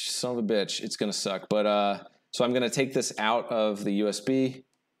 oh, son of a bitch, it's gonna suck. But so I'm gonna take this out of the USB.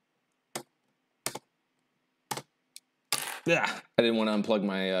 Yeah, I didn't want to unplug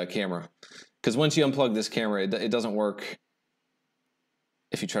my camera, because once you unplug this camera, it doesn't work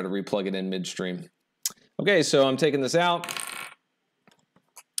if you try to replug it in midstream. Okay, so I'm taking this out.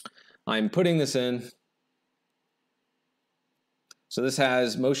 I'm putting this in. So this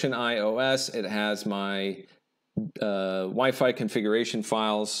has Motion iOS. It has my Wi-Fi configuration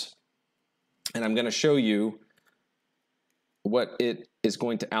files. And I'm going to show you what it is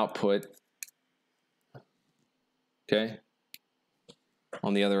going to output, okay,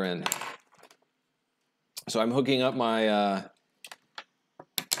 on the other end. So I'm hooking up my,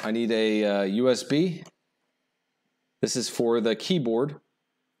 I need a USB. This is for the keyboard.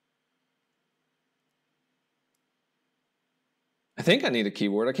 I think I need a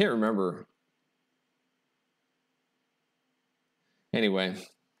keyboard. I can't remember. Anyway,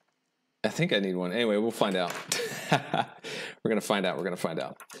 I think I need one. Anyway, we'll find out. We're going to find out. We're going to find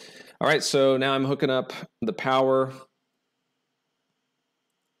out. All right, so now I'm hooking up the power.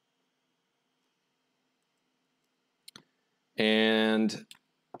 And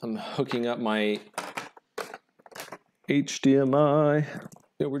I'm hooking up my HDMI.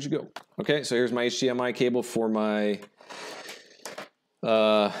 Yeah, where'd you go? Okay, so here's my HDMI cable for my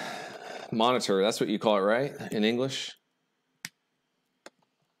monitor. That's what you call it, right? In English.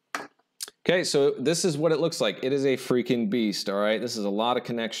 Okay, so this is what it looks like. It is a freaking beast, all right? This is a lot of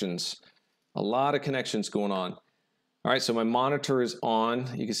connections. A lot of connections going on. All right, so my monitor is on.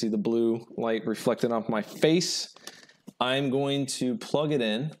 You can see the blue light reflected off my face. I'm going to plug it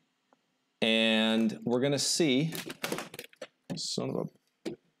in, and we're going to see. Son of a...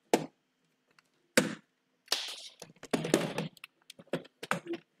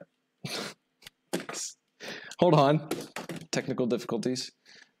 Hold on. Technical difficulties.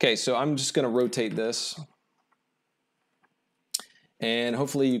 Okay, so I'm just going to rotate this. And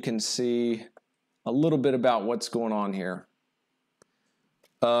hopefully you can see a little bit about what's going on here.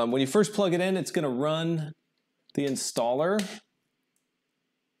 When you first plug it in, it's going to run the installer.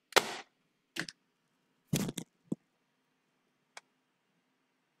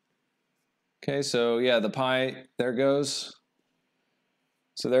 Okay, so yeah, the Pi, there goes.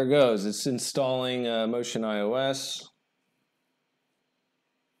 So there goes. It's installing Motion iOS.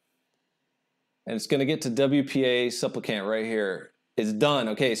 And it's going to get to WPA supplicant right here. It's done.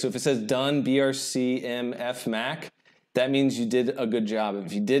 Okay, so if it says done BRCMF Mac, that means you did a good job.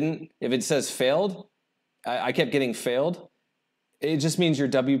 If you didn't, if it says failed, I kept getting failed, it just means your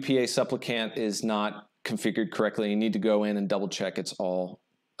WPA supplicant is not configured correctly. You need to go in and double check it's all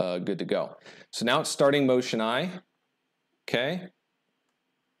good to go. So now it's starting Motion I. Okay.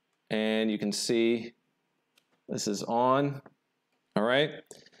 And you can see this is on. All right.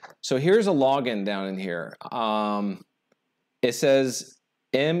 So here's a login down in here. It says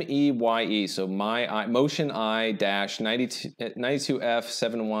MEYE, so Motion I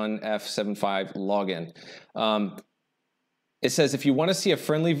 -92F71F75 login. It says if you want to see a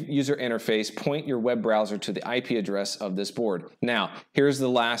friendly user interface, point your web browser to the IP address of this board. Now, here's the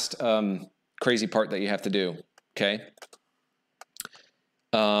last crazy part that you have to do. Okay.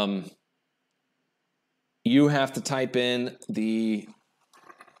 You have to type in the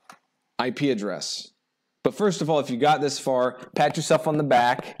IP address. But first of all, if you got this far, pat yourself on the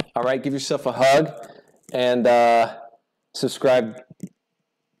back, all right? Give yourself a hug, and subscribe,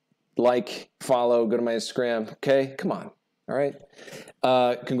 like, follow, go to my Instagram, okay? Come on, all right?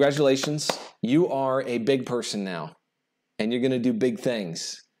 Congratulations. You are a big person now, and you're going to do big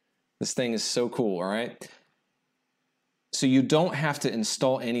things. This thing is so cool, all right? So you don't have to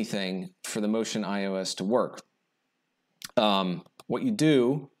install anything for the Motion iOS to work. What you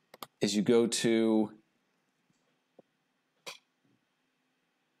do is you go to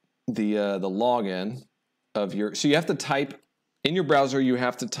the login of your, so you have to type in your browser, you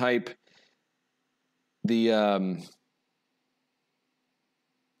have to type the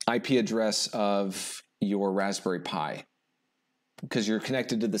IP address of your Raspberry Pi, because you're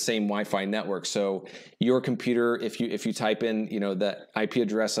connected to the same Wi-Fi network. So your computer, if you type in, you know, the IP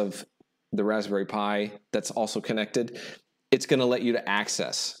address of the Raspberry Pi that's also connected, it's going to let you to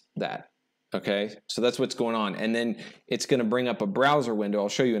access that. Okay, so that's what's going on. And then it's going to bring up a browser window. I'll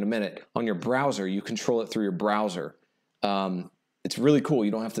show you in a minute. On your browser, you control it through your browser. It's really cool.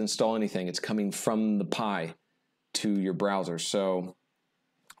 You don't have to install anything. It's coming from the Pi to your browser. So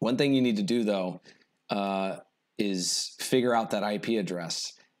one thing you need to do, though, is figure out that IP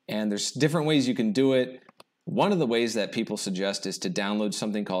address. And there's different ways you can do it. One of the ways that people suggest is to download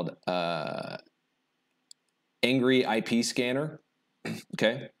something called Angry IP Scanner.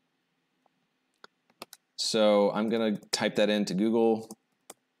 Okay. So I'm going to type that into Google.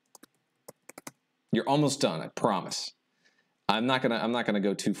 You're almost done, I promise. I'm not gonna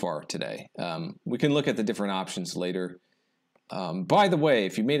go too far today. We can look at the different options later. By the way,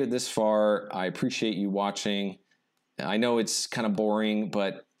 if you made it this far, I appreciate you watching. I know it's kind of boring,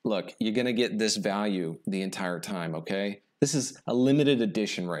 but look, you're gonna get this value the entire time, okay? This is a limited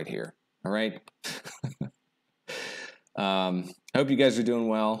edition right here, all right? I hope you guys are doing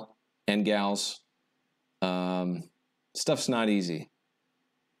well, and gals. Stuff's not easy.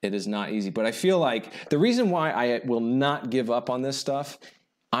 It is not easy, but I feel like the reason why I will not give up on this stuff,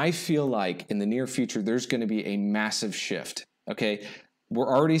 I feel like in the near future, there's going to be a massive shift. Okay. We're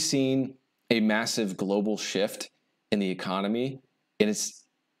already seeing a massive global shift in the economy, and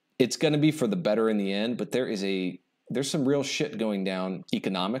it's going to be for the better in the end, but there's some real shit going down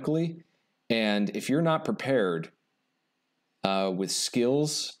economically. And if you're not prepared, with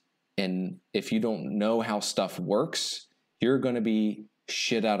skills, and if you don't know how stuff works, you're going to be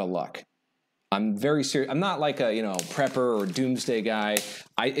shit out of luck. I'm very serious. I'm not like a, you know, prepper or doomsday guy.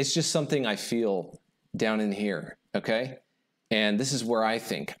 It's just something I feel down in here, okay? And this is where I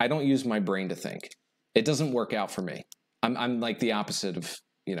think. I don't use my brain to think. It doesn't work out for me. I'm like the opposite of,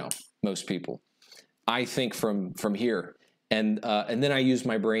 you know, most people. I think from here, and then I use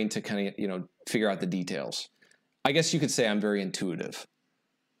my brain to kind of, you know, figure out the details. I guess you could say I'm very intuitive.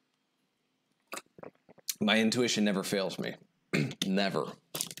 My intuition never fails me. Never.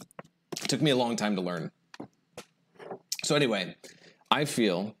 It took me a long time to learn. So anyway, I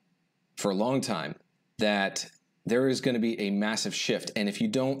feel for a long time that there is going to be a massive shift. And if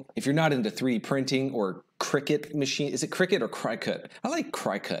you're not into 3D printing or Cricut machine, is it Cricut or Cricut? I like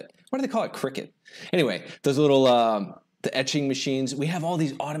Cricut. Why do they call it Cricut? Anyway, those little, the etching machines, we have all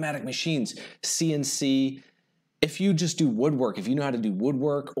these automatic machines, CNC. If you just do woodwork, if you know how to do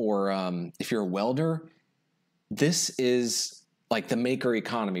woodwork, or if you're a welder, this is like the maker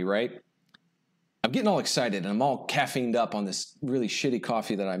economy, right? I'm getting all excited, and I'm all caffeined up on this really shitty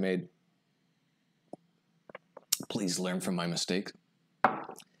coffee that I made. Please learn from my mistakes.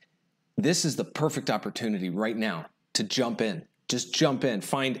 This is the perfect opportunity right now to jump in. Just jump in.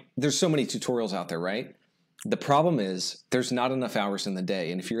 There's so many tutorials out there, right? The problem is there's not enough hours in the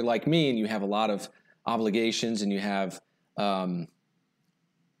day. And if you're like me and you have a lot of obligations and you have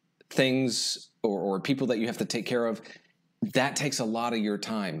things or people that you have to take care of, that takes a lot of your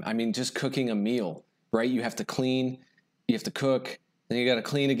time. I mean, just cooking a meal, right? You have to clean, you have to cook, then you got to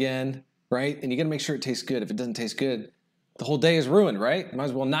clean again, right? And you got to make sure it tastes good. If it doesn't taste good, the whole day is ruined, right? Might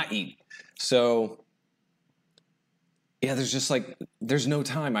as well not eat. So yeah, there's no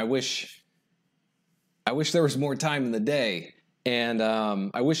time. I wish there was more time in the day. And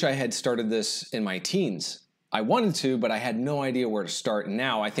I wish I had started this in my teens. I wanted to, but I had no idea where to start. And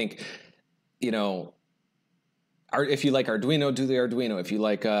now I think, you know, if you like Arduino, do the Arduino. If you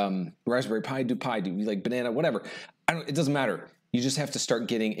like Raspberry Pi, do Pi. Do you like banana, whatever. It doesn't matter. You just have to start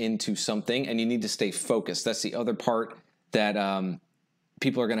getting into something, and you need to stay focused. That's the other part that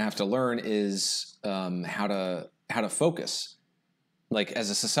people are going to have to learn is how to focus. Like as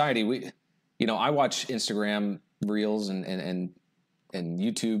a society, I watch Instagram Reels and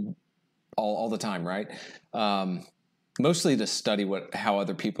YouTube all the time, right? Mostly to study how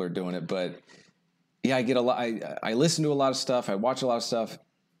other people are doing it, but yeah, I get a lot. I listen to a lot of stuff. I watch a lot of stuff,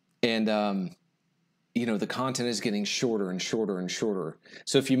 and the content is getting shorter and shorter and shorter.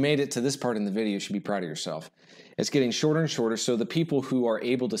 So if you made it to this part in the video, you should be proud of yourself. It's getting shorter and shorter. So the people who are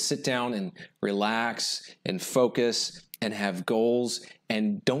able to sit down and relax and focus and have goals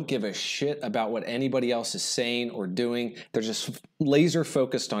and don't give a shit about what anybody else is saying or doing. They're just laser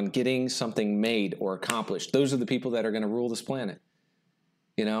focused on getting something made or accomplished. Those are the people that are going to rule this planet,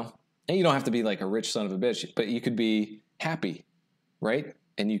 you know? And you don't have to be like a rich son of a bitch, but you could be happy, right?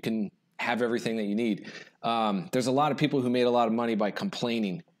 And you can have everything that you need. There's a lot of people who made a lot of money by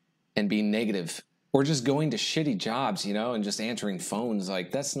complaining and being negative or just going to shitty jobs, you know, and just answering phones.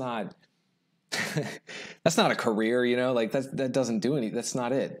 Like, that's not... that's not a career, you know, like that doesn't do anything. That's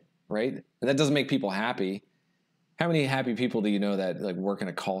not it, right? And that doesn't make people happy. How many happy people do you know that like work in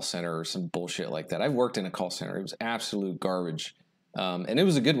a call center or some bullshit like that? I've worked in a call center. It was absolute garbage. And it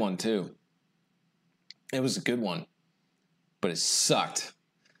was a good one too. It was a good one, but it sucked.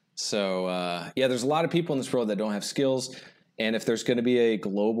 So yeah, there's a lot of people in this world that don't have skills. And if there's going to be a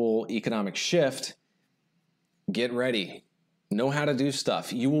global economic shift, get ready. Know how to do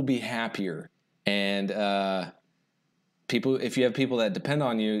stuff. You will be happier. And people, if you have people that depend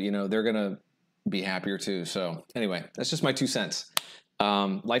on you, you know, they're going to be happier too. So anyway, that's just my 2 cents.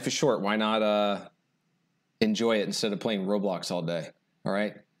 Life is short. Why not enjoy it instead of playing Roblox all day? All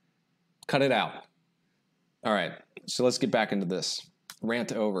right? Cut it out. All right. So let's get back into this.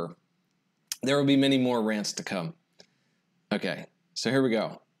 Rant over. There will be many more rants to come. Okay. So here we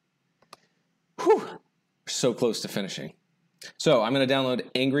go. Whew. We're so close to finishing. So I'm going to download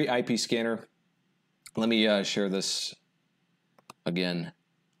Angry IP Scanner. Let me share this again.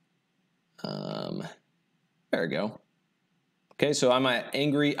 There we go. Okay, so I'm at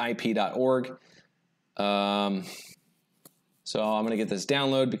angryip.org. So I'm going to get this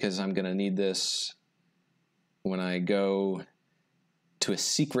download because I'm going to need this when I go to a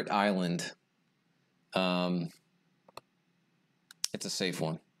secret island. It's a safe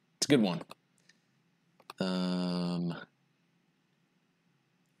one. It's a good one.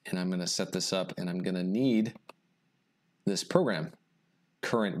 And I'm going to set this up, and I'm going to need this program,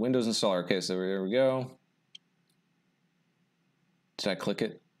 current Windows installer. Okay, so there we go. Did I click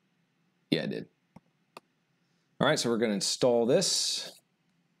it? Yeah, I did. All right, so we're going to install this.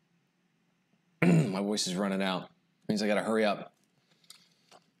 My voice is running out. Means I got to hurry up.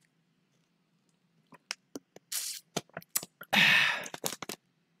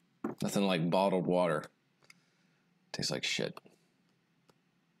 Nothing like bottled water. Tastes like shit.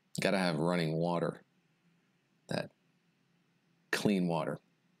 Gotta have running water. That clean water.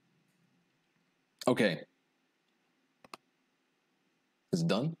 Okay. It's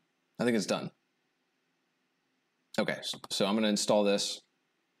done? I think it's done. Okay, so I'm gonna install this.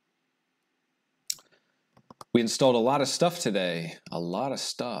 We installed a lot of stuff today. A lot of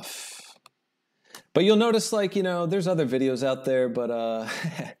stuff. But you'll notice, like, you know, there's other videos out there, but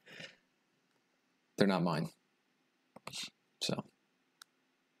they're not mine. So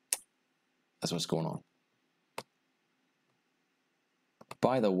that's what's going on.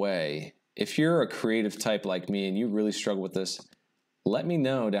 By the way, if you're a creative type like me and you really struggle with this, let me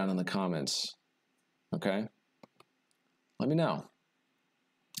know down in the comments. Okay? Let me know.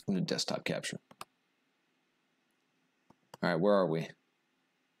 I'm going to desktop capture. All right, where are we?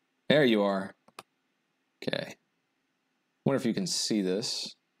 There you are. Okay. Wonder if you can see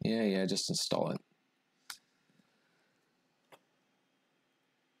this. Yeah, just install it.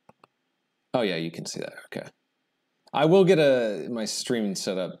 Oh yeah, you can see that. Okay. I will get my streaming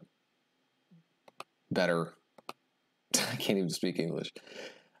set up better. I can't even speak English.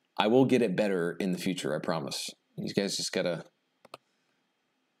 I will get it better in the future, I promise. You guys just gotta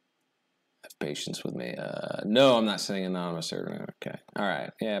have patience with me. No, I'm not saying anonymous. Okay. All right.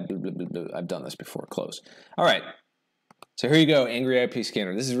 Yeah, blah, blah, blah, blah. I've done this before. Close. All right. So here you go, Angry IP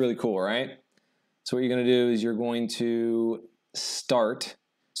Scanner. This is really cool, right? So what you're going to do is you're going to start.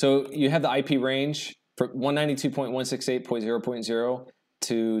 So you have the IP range for 192.168.0.0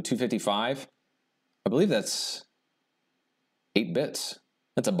 to 255. I believe that's 8 bits.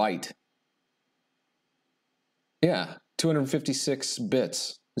 That's a byte. Yeah, 256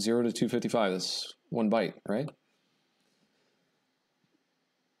 bits, 0 to 255. That's 1 byte, right?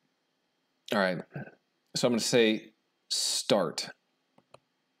 All right. So I'm going to say start.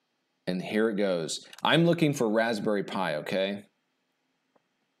 And here it goes. I'm looking for Raspberry Pi, okay?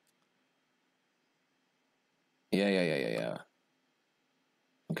 Yeah.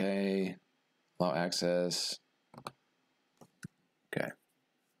 Okay. Allow access. Okay.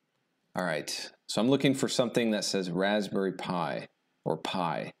 All right. So I'm looking for something that says Raspberry Pi or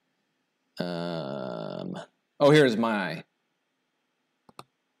Pi. Oh, here's my.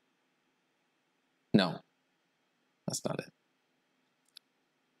 No, that's not it.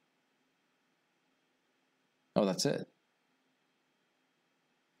 Oh, that's it.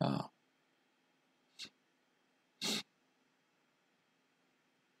 Oh.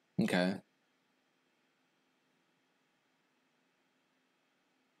 Okay.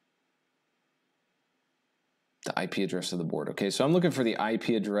 The IP address of the board. Okay, so I'm looking for the IP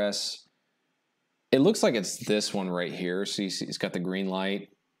address. It looks like it's this one right here. So you see it's got the green light.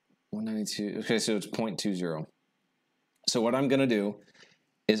 192. Okay, so it's 0.20. So what I'm going to do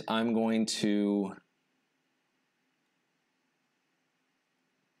is I'm going to...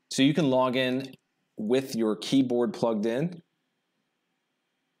 So you can log in with your keyboard plugged in,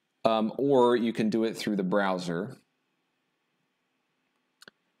 or you can do it through the browser.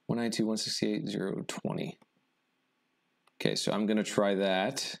 192.168.0.20. Okay, so I'm going to try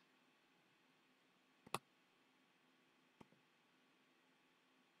that.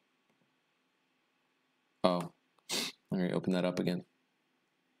 Oh, let me open that up again.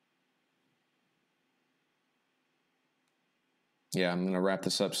 Yeah, I'm going to wrap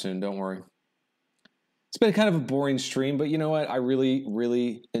this up soon. Don't worry. It's been kind of a boring stream, but you know what? I really,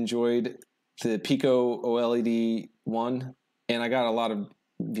 really enjoyed the Pico OLED one, and I got a lot of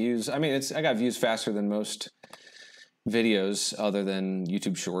views. I mean, I got views faster than most videos other than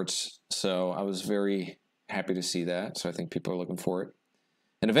YouTube Shorts, so I was very happy to see that. So I think people are looking for it.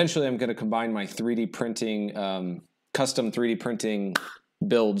 And eventually I'm going to combine my 3D printing, custom 3D printing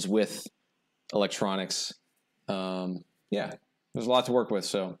builds with electronics. Yeah, there's a lot to work with,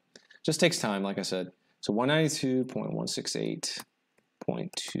 so it just takes time, like I said. So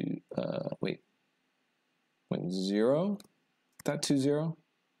 192.168.2, wait, 0.0? That 20? Is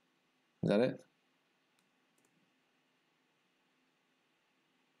that it?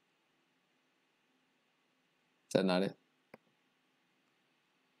 Is that not it?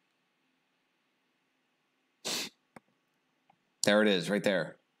 There it is, right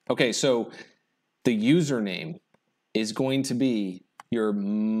there. Okay, so the username is going to be your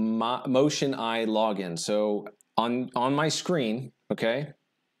Motion Eye login. So on my screen, okay?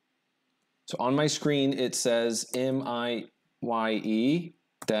 So on my screen it says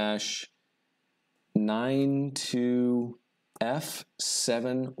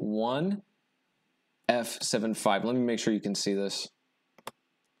Let me make sure you can see this.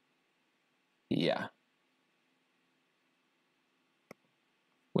 Yeah.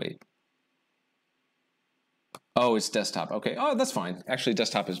 Wait. Oh, it's desktop. Okay. Oh, that's fine. Actually,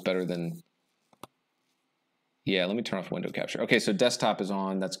 desktop is better than... Yeah, let me turn off window capture. Okay, so desktop is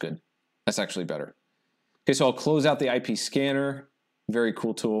on. That's good. That's actually better. Okay, so I'll close out the IP scanner. Very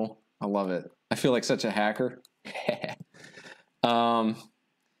cool tool. I love it. I feel like such a hacker. So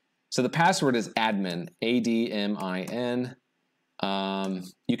the password is admin, ADMIN.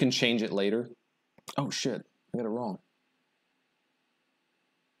 You can change it later. Oh, shit. I got it wrong.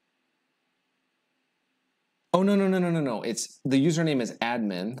 Oh, no. It's the username is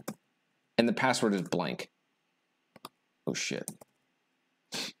admin, and the password is blank. Oh, shit.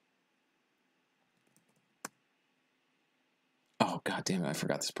 Oh, god damn it, I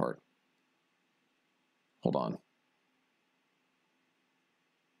forgot this part. Hold on.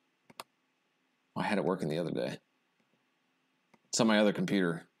 I had it working the other day. It's on my other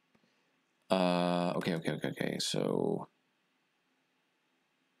computer. Okay. So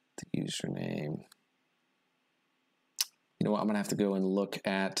the username. You know what? I'm gonna have to go and look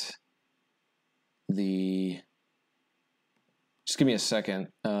at the. Just give me a second.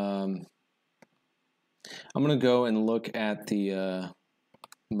 I'm gonna go and look at the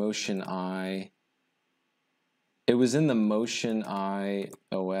Motion Eye. It was in the Motion Eye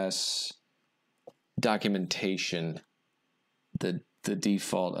OS documentation. The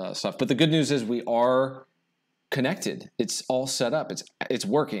default stuff. But the good news is we are connected. It's all set up. It's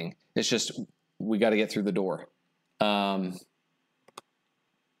working. It's just we got to get through the door. I'm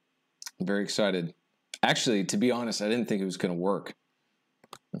very excited. Actually, to be honest, I didn't think it was going to work.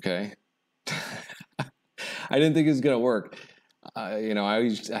 Okay. I didn't think it was going to work. You know, I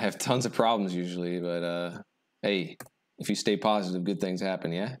have tons of problems usually, but hey, if you stay positive, good things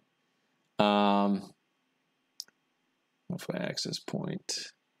happen, yeah? Wi-Fi access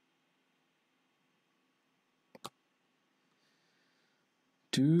point.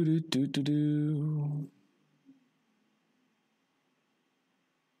 Do.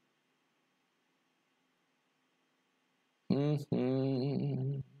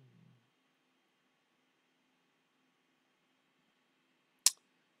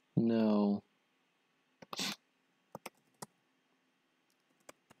 No.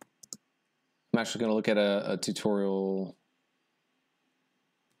 I'm actually going to look at a tutorial.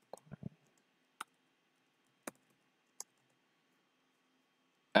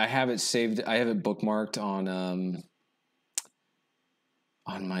 I have it saved. I have it bookmarked on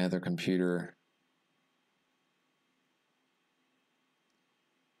my other computer.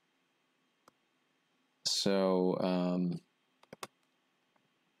 So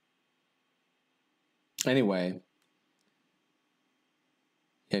anyway,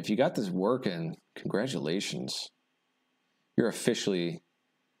 if you got this working, congratulations. You're officially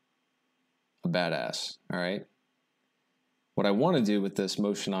a badass, all right? What I want to do with this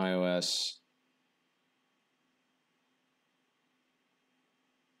Motion iOS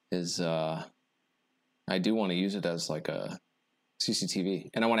is I do want to use it as like a CCTV,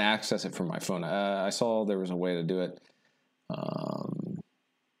 and I want to access it from my phone. I saw there was a way to do it.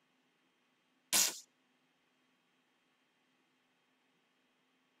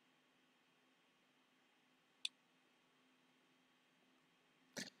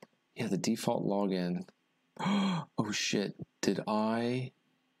 Yeah, the default login. Oh shit, did I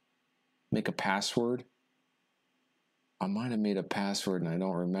make a password? I might have made a password and I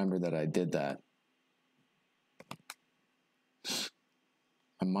don't remember that I did that.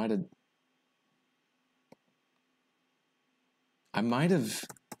 I might have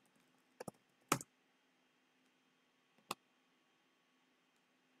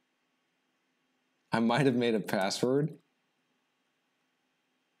made a password.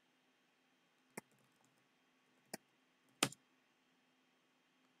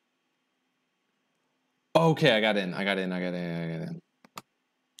 Okay, I got in.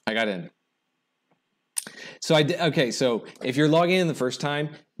 So I did. Okay, so if you're logging in the first time,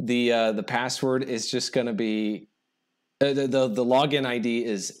 the password is just going to be the login ID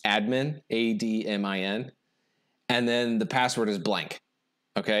is admin, ADMIN, and then the password is blank.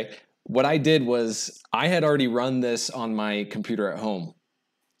 Okay. What I did was I had already run this on my computer at home,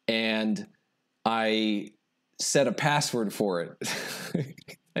 and I set a password for it.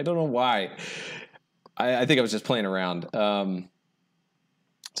 I don't know why. I think I was just playing around. So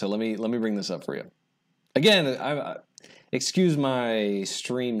let me bring this up for you. Again, excuse my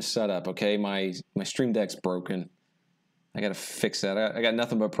stream setup. Okay, my stream deck's broken. I got to fix that. I got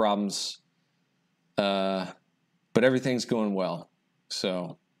nothing but problems, but everything's going well.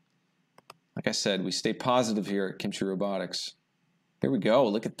 So, like I said, we stay positive here at Kimchi Robotics. Here we go.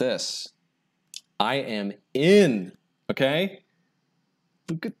 Look at this. I am in. Okay,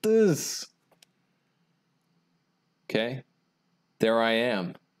 look at this. Okay, there I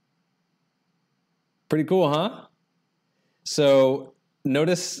am. Pretty cool, huh? So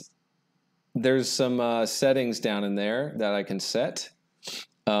notice there's some settings down in there that I can set.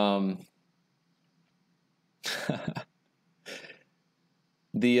 You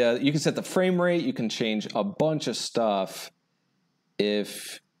can set the frame rate. You can change a bunch of stuff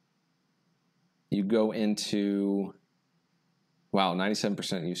if you go into, wow,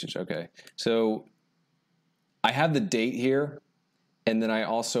 97% usage. Okay, so I have the date here, and then I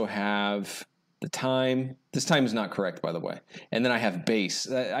also have the time. This time is not correct, by the way. And then I have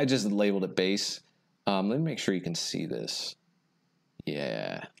base. I just labeled it base. Let me make sure you can see this.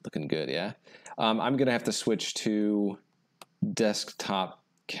 Yeah, looking good, yeah? I'm going to have to switch to desktop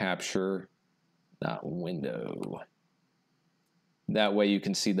capture, not window. That way you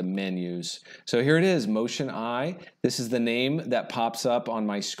can see the menus. So here it is, Motion I. This is the name that pops up on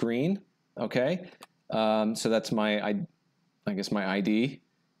my screen, okay? So that's my, I guess my ID.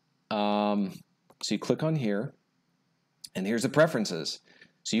 So you click on here, and here's the preferences.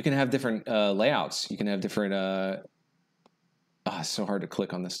 So you can have different layouts. You can have different, it's so hard to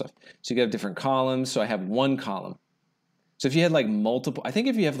click on this stuff. So you can have different columns. So I have one column. So if you had like multiple, I think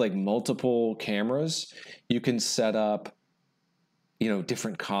if you have like multiple cameras, you can set up, you know,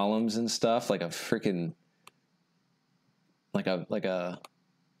 different columns and stuff, like a freaking, like a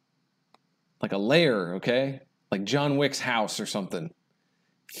layer, okay? Like John Wick's house or something.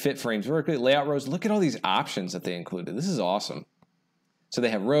 Fit frames, vertically, layout rows. Look at all these options that they included. This is awesome. So they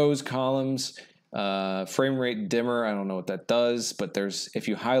have rows, columns, frame rate dimmer. I don't know what that does, but there's, if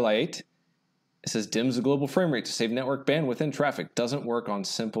you highlight, it says dims the global frame rate to save network bandwidth and traffic. Doesn't work on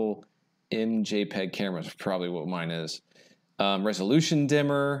simple MJPEG cameras, probably what mine is. Resolution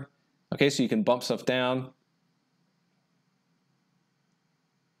dimmer. Okay, so you can bump stuff down.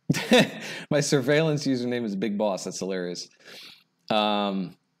 My surveillance username is Big Boss. That's hilarious.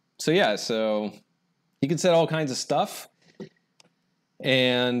 So yeah, so you can set all kinds of stuff.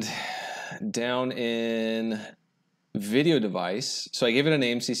 And down in video device, so I gave it a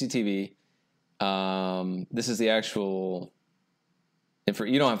name, CCTV. This is the actual,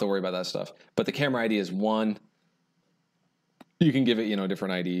 you don't have to worry about that stuff. But the camera ID is 1. You can give it, you know,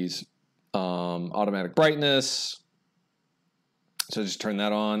 different IDs. Automatic brightness. So just turn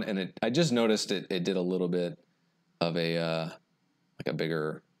that on, and I just noticed it did a little bit of a like a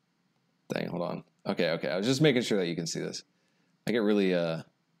bigger thing. Hold on. Okay. I was just making sure that you can see this. I get really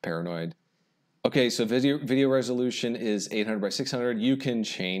paranoid. Okay, so video resolution is 800 by 600. You can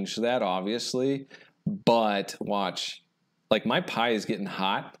change that, obviously, but watch. Like my Pi is getting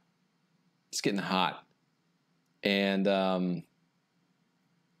hot. It's getting hot. And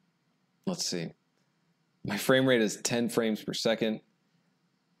let's see. My frame rate is 10 frames per second.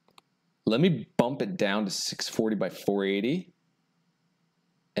 Let me bump it down to 640 by 480.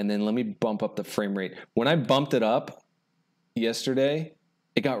 And then let me bump up the frame rate. When I bumped it up yesterday,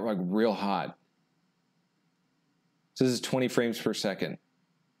 it got like real hot. So this is 20 frames per second.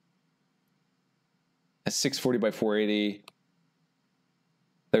 At 640 by 480,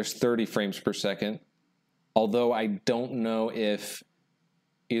 there's 30 frames per second. Although I don't know if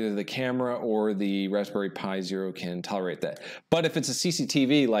either the camera or the Raspberry Pi Zero can tolerate that. But if it's a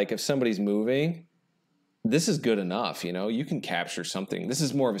CCTV, like if somebody's moving, this is good enough, you know? You can capture something. This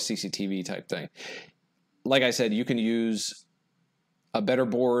is more of a CCTV type thing. Like I said, you can use a better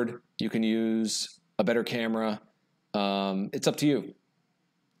board. You can use a better camera. It's up to you.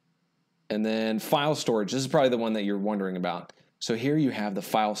 And then file storage. This is probably the one that you're wondering about. So here you have the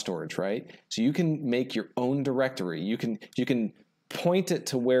file storage, right? So you can make your own directory. You can point it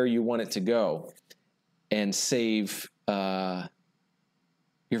to where you want it to go and save your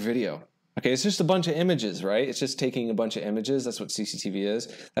video. Okay, it's just a bunch of images, right? It's just taking a bunch of images. That's what CCTV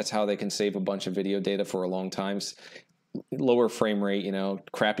is. That's how they can save a bunch of video data for a long time. Lower frame rate, you know,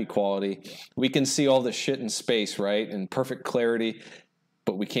 crappy quality. We can see all this shit in space, right? In perfect clarity,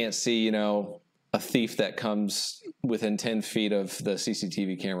 but we can't see, you know, a thief that comes within 10 feet of the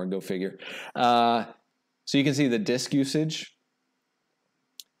CCTV camera. Go figure. So you can see the disk usage.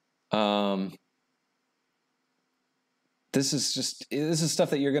 This is stuff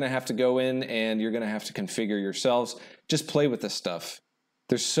that you're going to have to go in and you're going to have to configure yourselves. Just play with this stuff.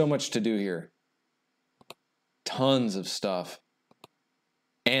 There's so much to do here. Tons of stuff.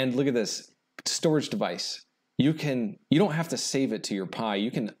 And look at this storage device. You don't have to save it to your Pi.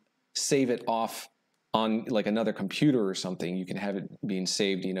 You can save it off on like another computer or something. You can have it being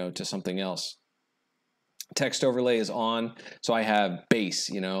saved, you know, to something else. Text overlay is on. So I have base,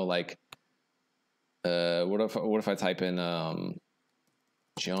 you know, like what if I type in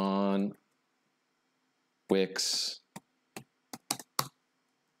John Wick's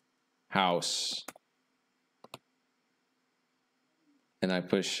house and I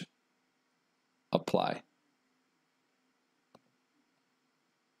push apply.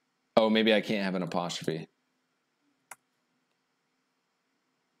 Oh, maybe I can't have an apostrophe.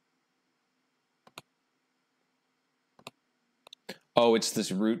 Oh, it's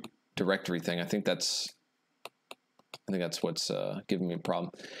this root directory thing. I think that's what's giving me a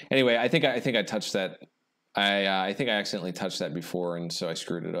problem. Anyway, I think I touched that. I think I accidentally touched that before, and so I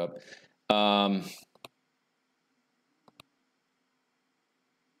screwed it up.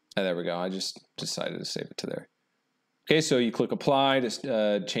 There we go. I just decided to save it to there. Okay, so you click apply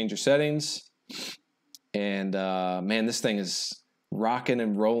to change your settings, and man, this thing is rocking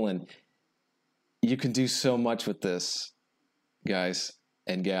and rolling. You can do so much with this, guys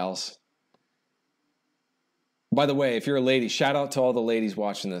and gals. By the way, if you're a lady, shout out to all the ladies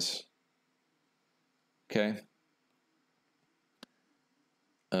watching this. Okay.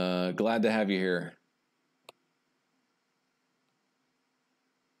 Glad to have you here.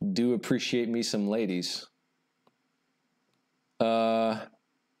 Do appreciate me some ladies.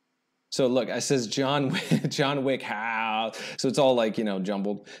 So look, it says John Wick house. So it's all like, you know,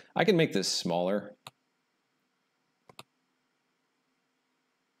 jumbled. I can make this smaller.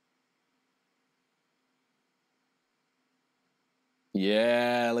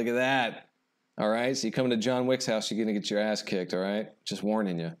 Yeah, look at that. All right, so you come to John Wick's house, you're going to get your ass kicked, all right? Just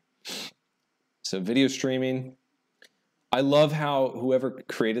warning you. So video streaming. I love how whoever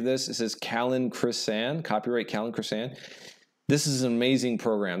created this, it says Callan Chrisan, copyright Callan Chrisan. This is an amazing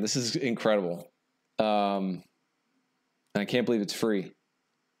program. This is incredible. And I can't believe it's free.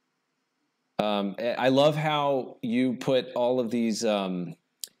 I love how you put all of these,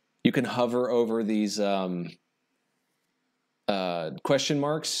 you can hover over these question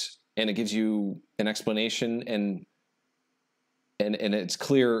marks, and it gives you an explanation, and it's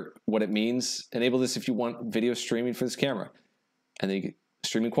clear what it means. Enable this if you want video streaming for this camera. And then you get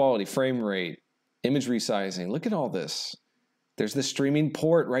streaming quality, frame rate, image resizing. Look at all this. There's the streaming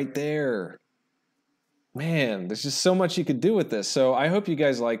port right there. Man, there's just so much you could do with this. So I hope you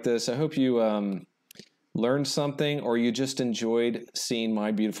guys like this. I hope you learned something, or you just enjoyed seeing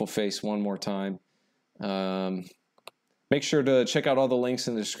my beautiful face one more time. Make sure to check out all the links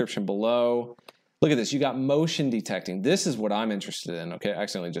in the description below. Look at this. You got motion detecting. This is what I'm interested in. Okay, I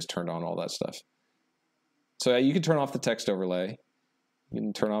accidentally just turned on all that stuff. So you can turn off the text overlay. You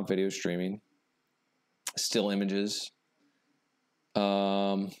can turn off video streaming. still images,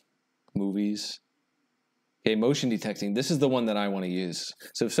 movies. Okay, motion detecting. This is the one that I want to use.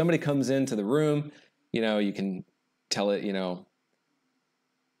 So if somebody comes into the room, you can tell it,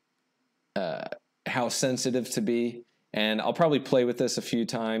 how sensitive to be. And I'll probably play with this a few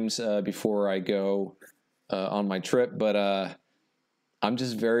times before I go on my trip. But I'm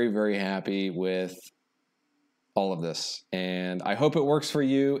just very, very happy with all of this. And I hope it works for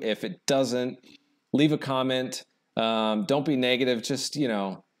you. If it doesn't, leave a comment. Don't be negative. Just,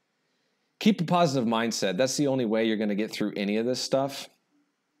 keep a positive mindset. That's the only way you're going to get through any of this stuff.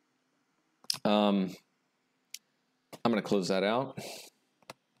 I'm going to close that out.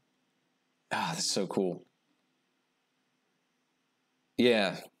 Ah, that's so cool.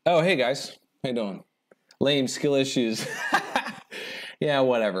 Yeah. Oh, hey guys. How you doing? Lame skill issues. Yeah,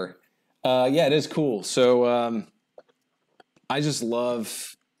 whatever. Yeah, it is cool. So I just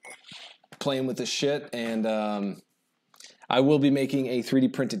love playing with this shit, and I will be making a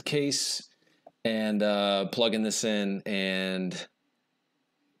 3D printed case and plugging this in, and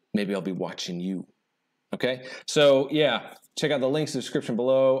maybe I'll be watching you. Okay? So yeah, check out the links in the description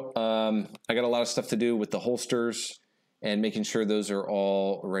below. I got a lot of stuff to do with the holsters and making sure those are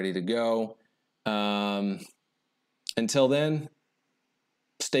all ready to go. Until then,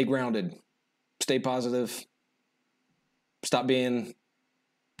 stay grounded, stay positive, don't be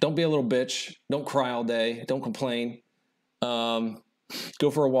a little bitch, don't cry all day, don't complain, go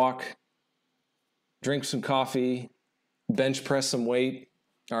for a walk, drink some coffee, bench press some weight,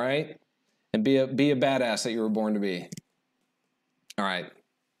 all right? And be a badass that you were born to be. All right.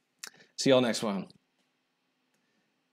 See y'all next one.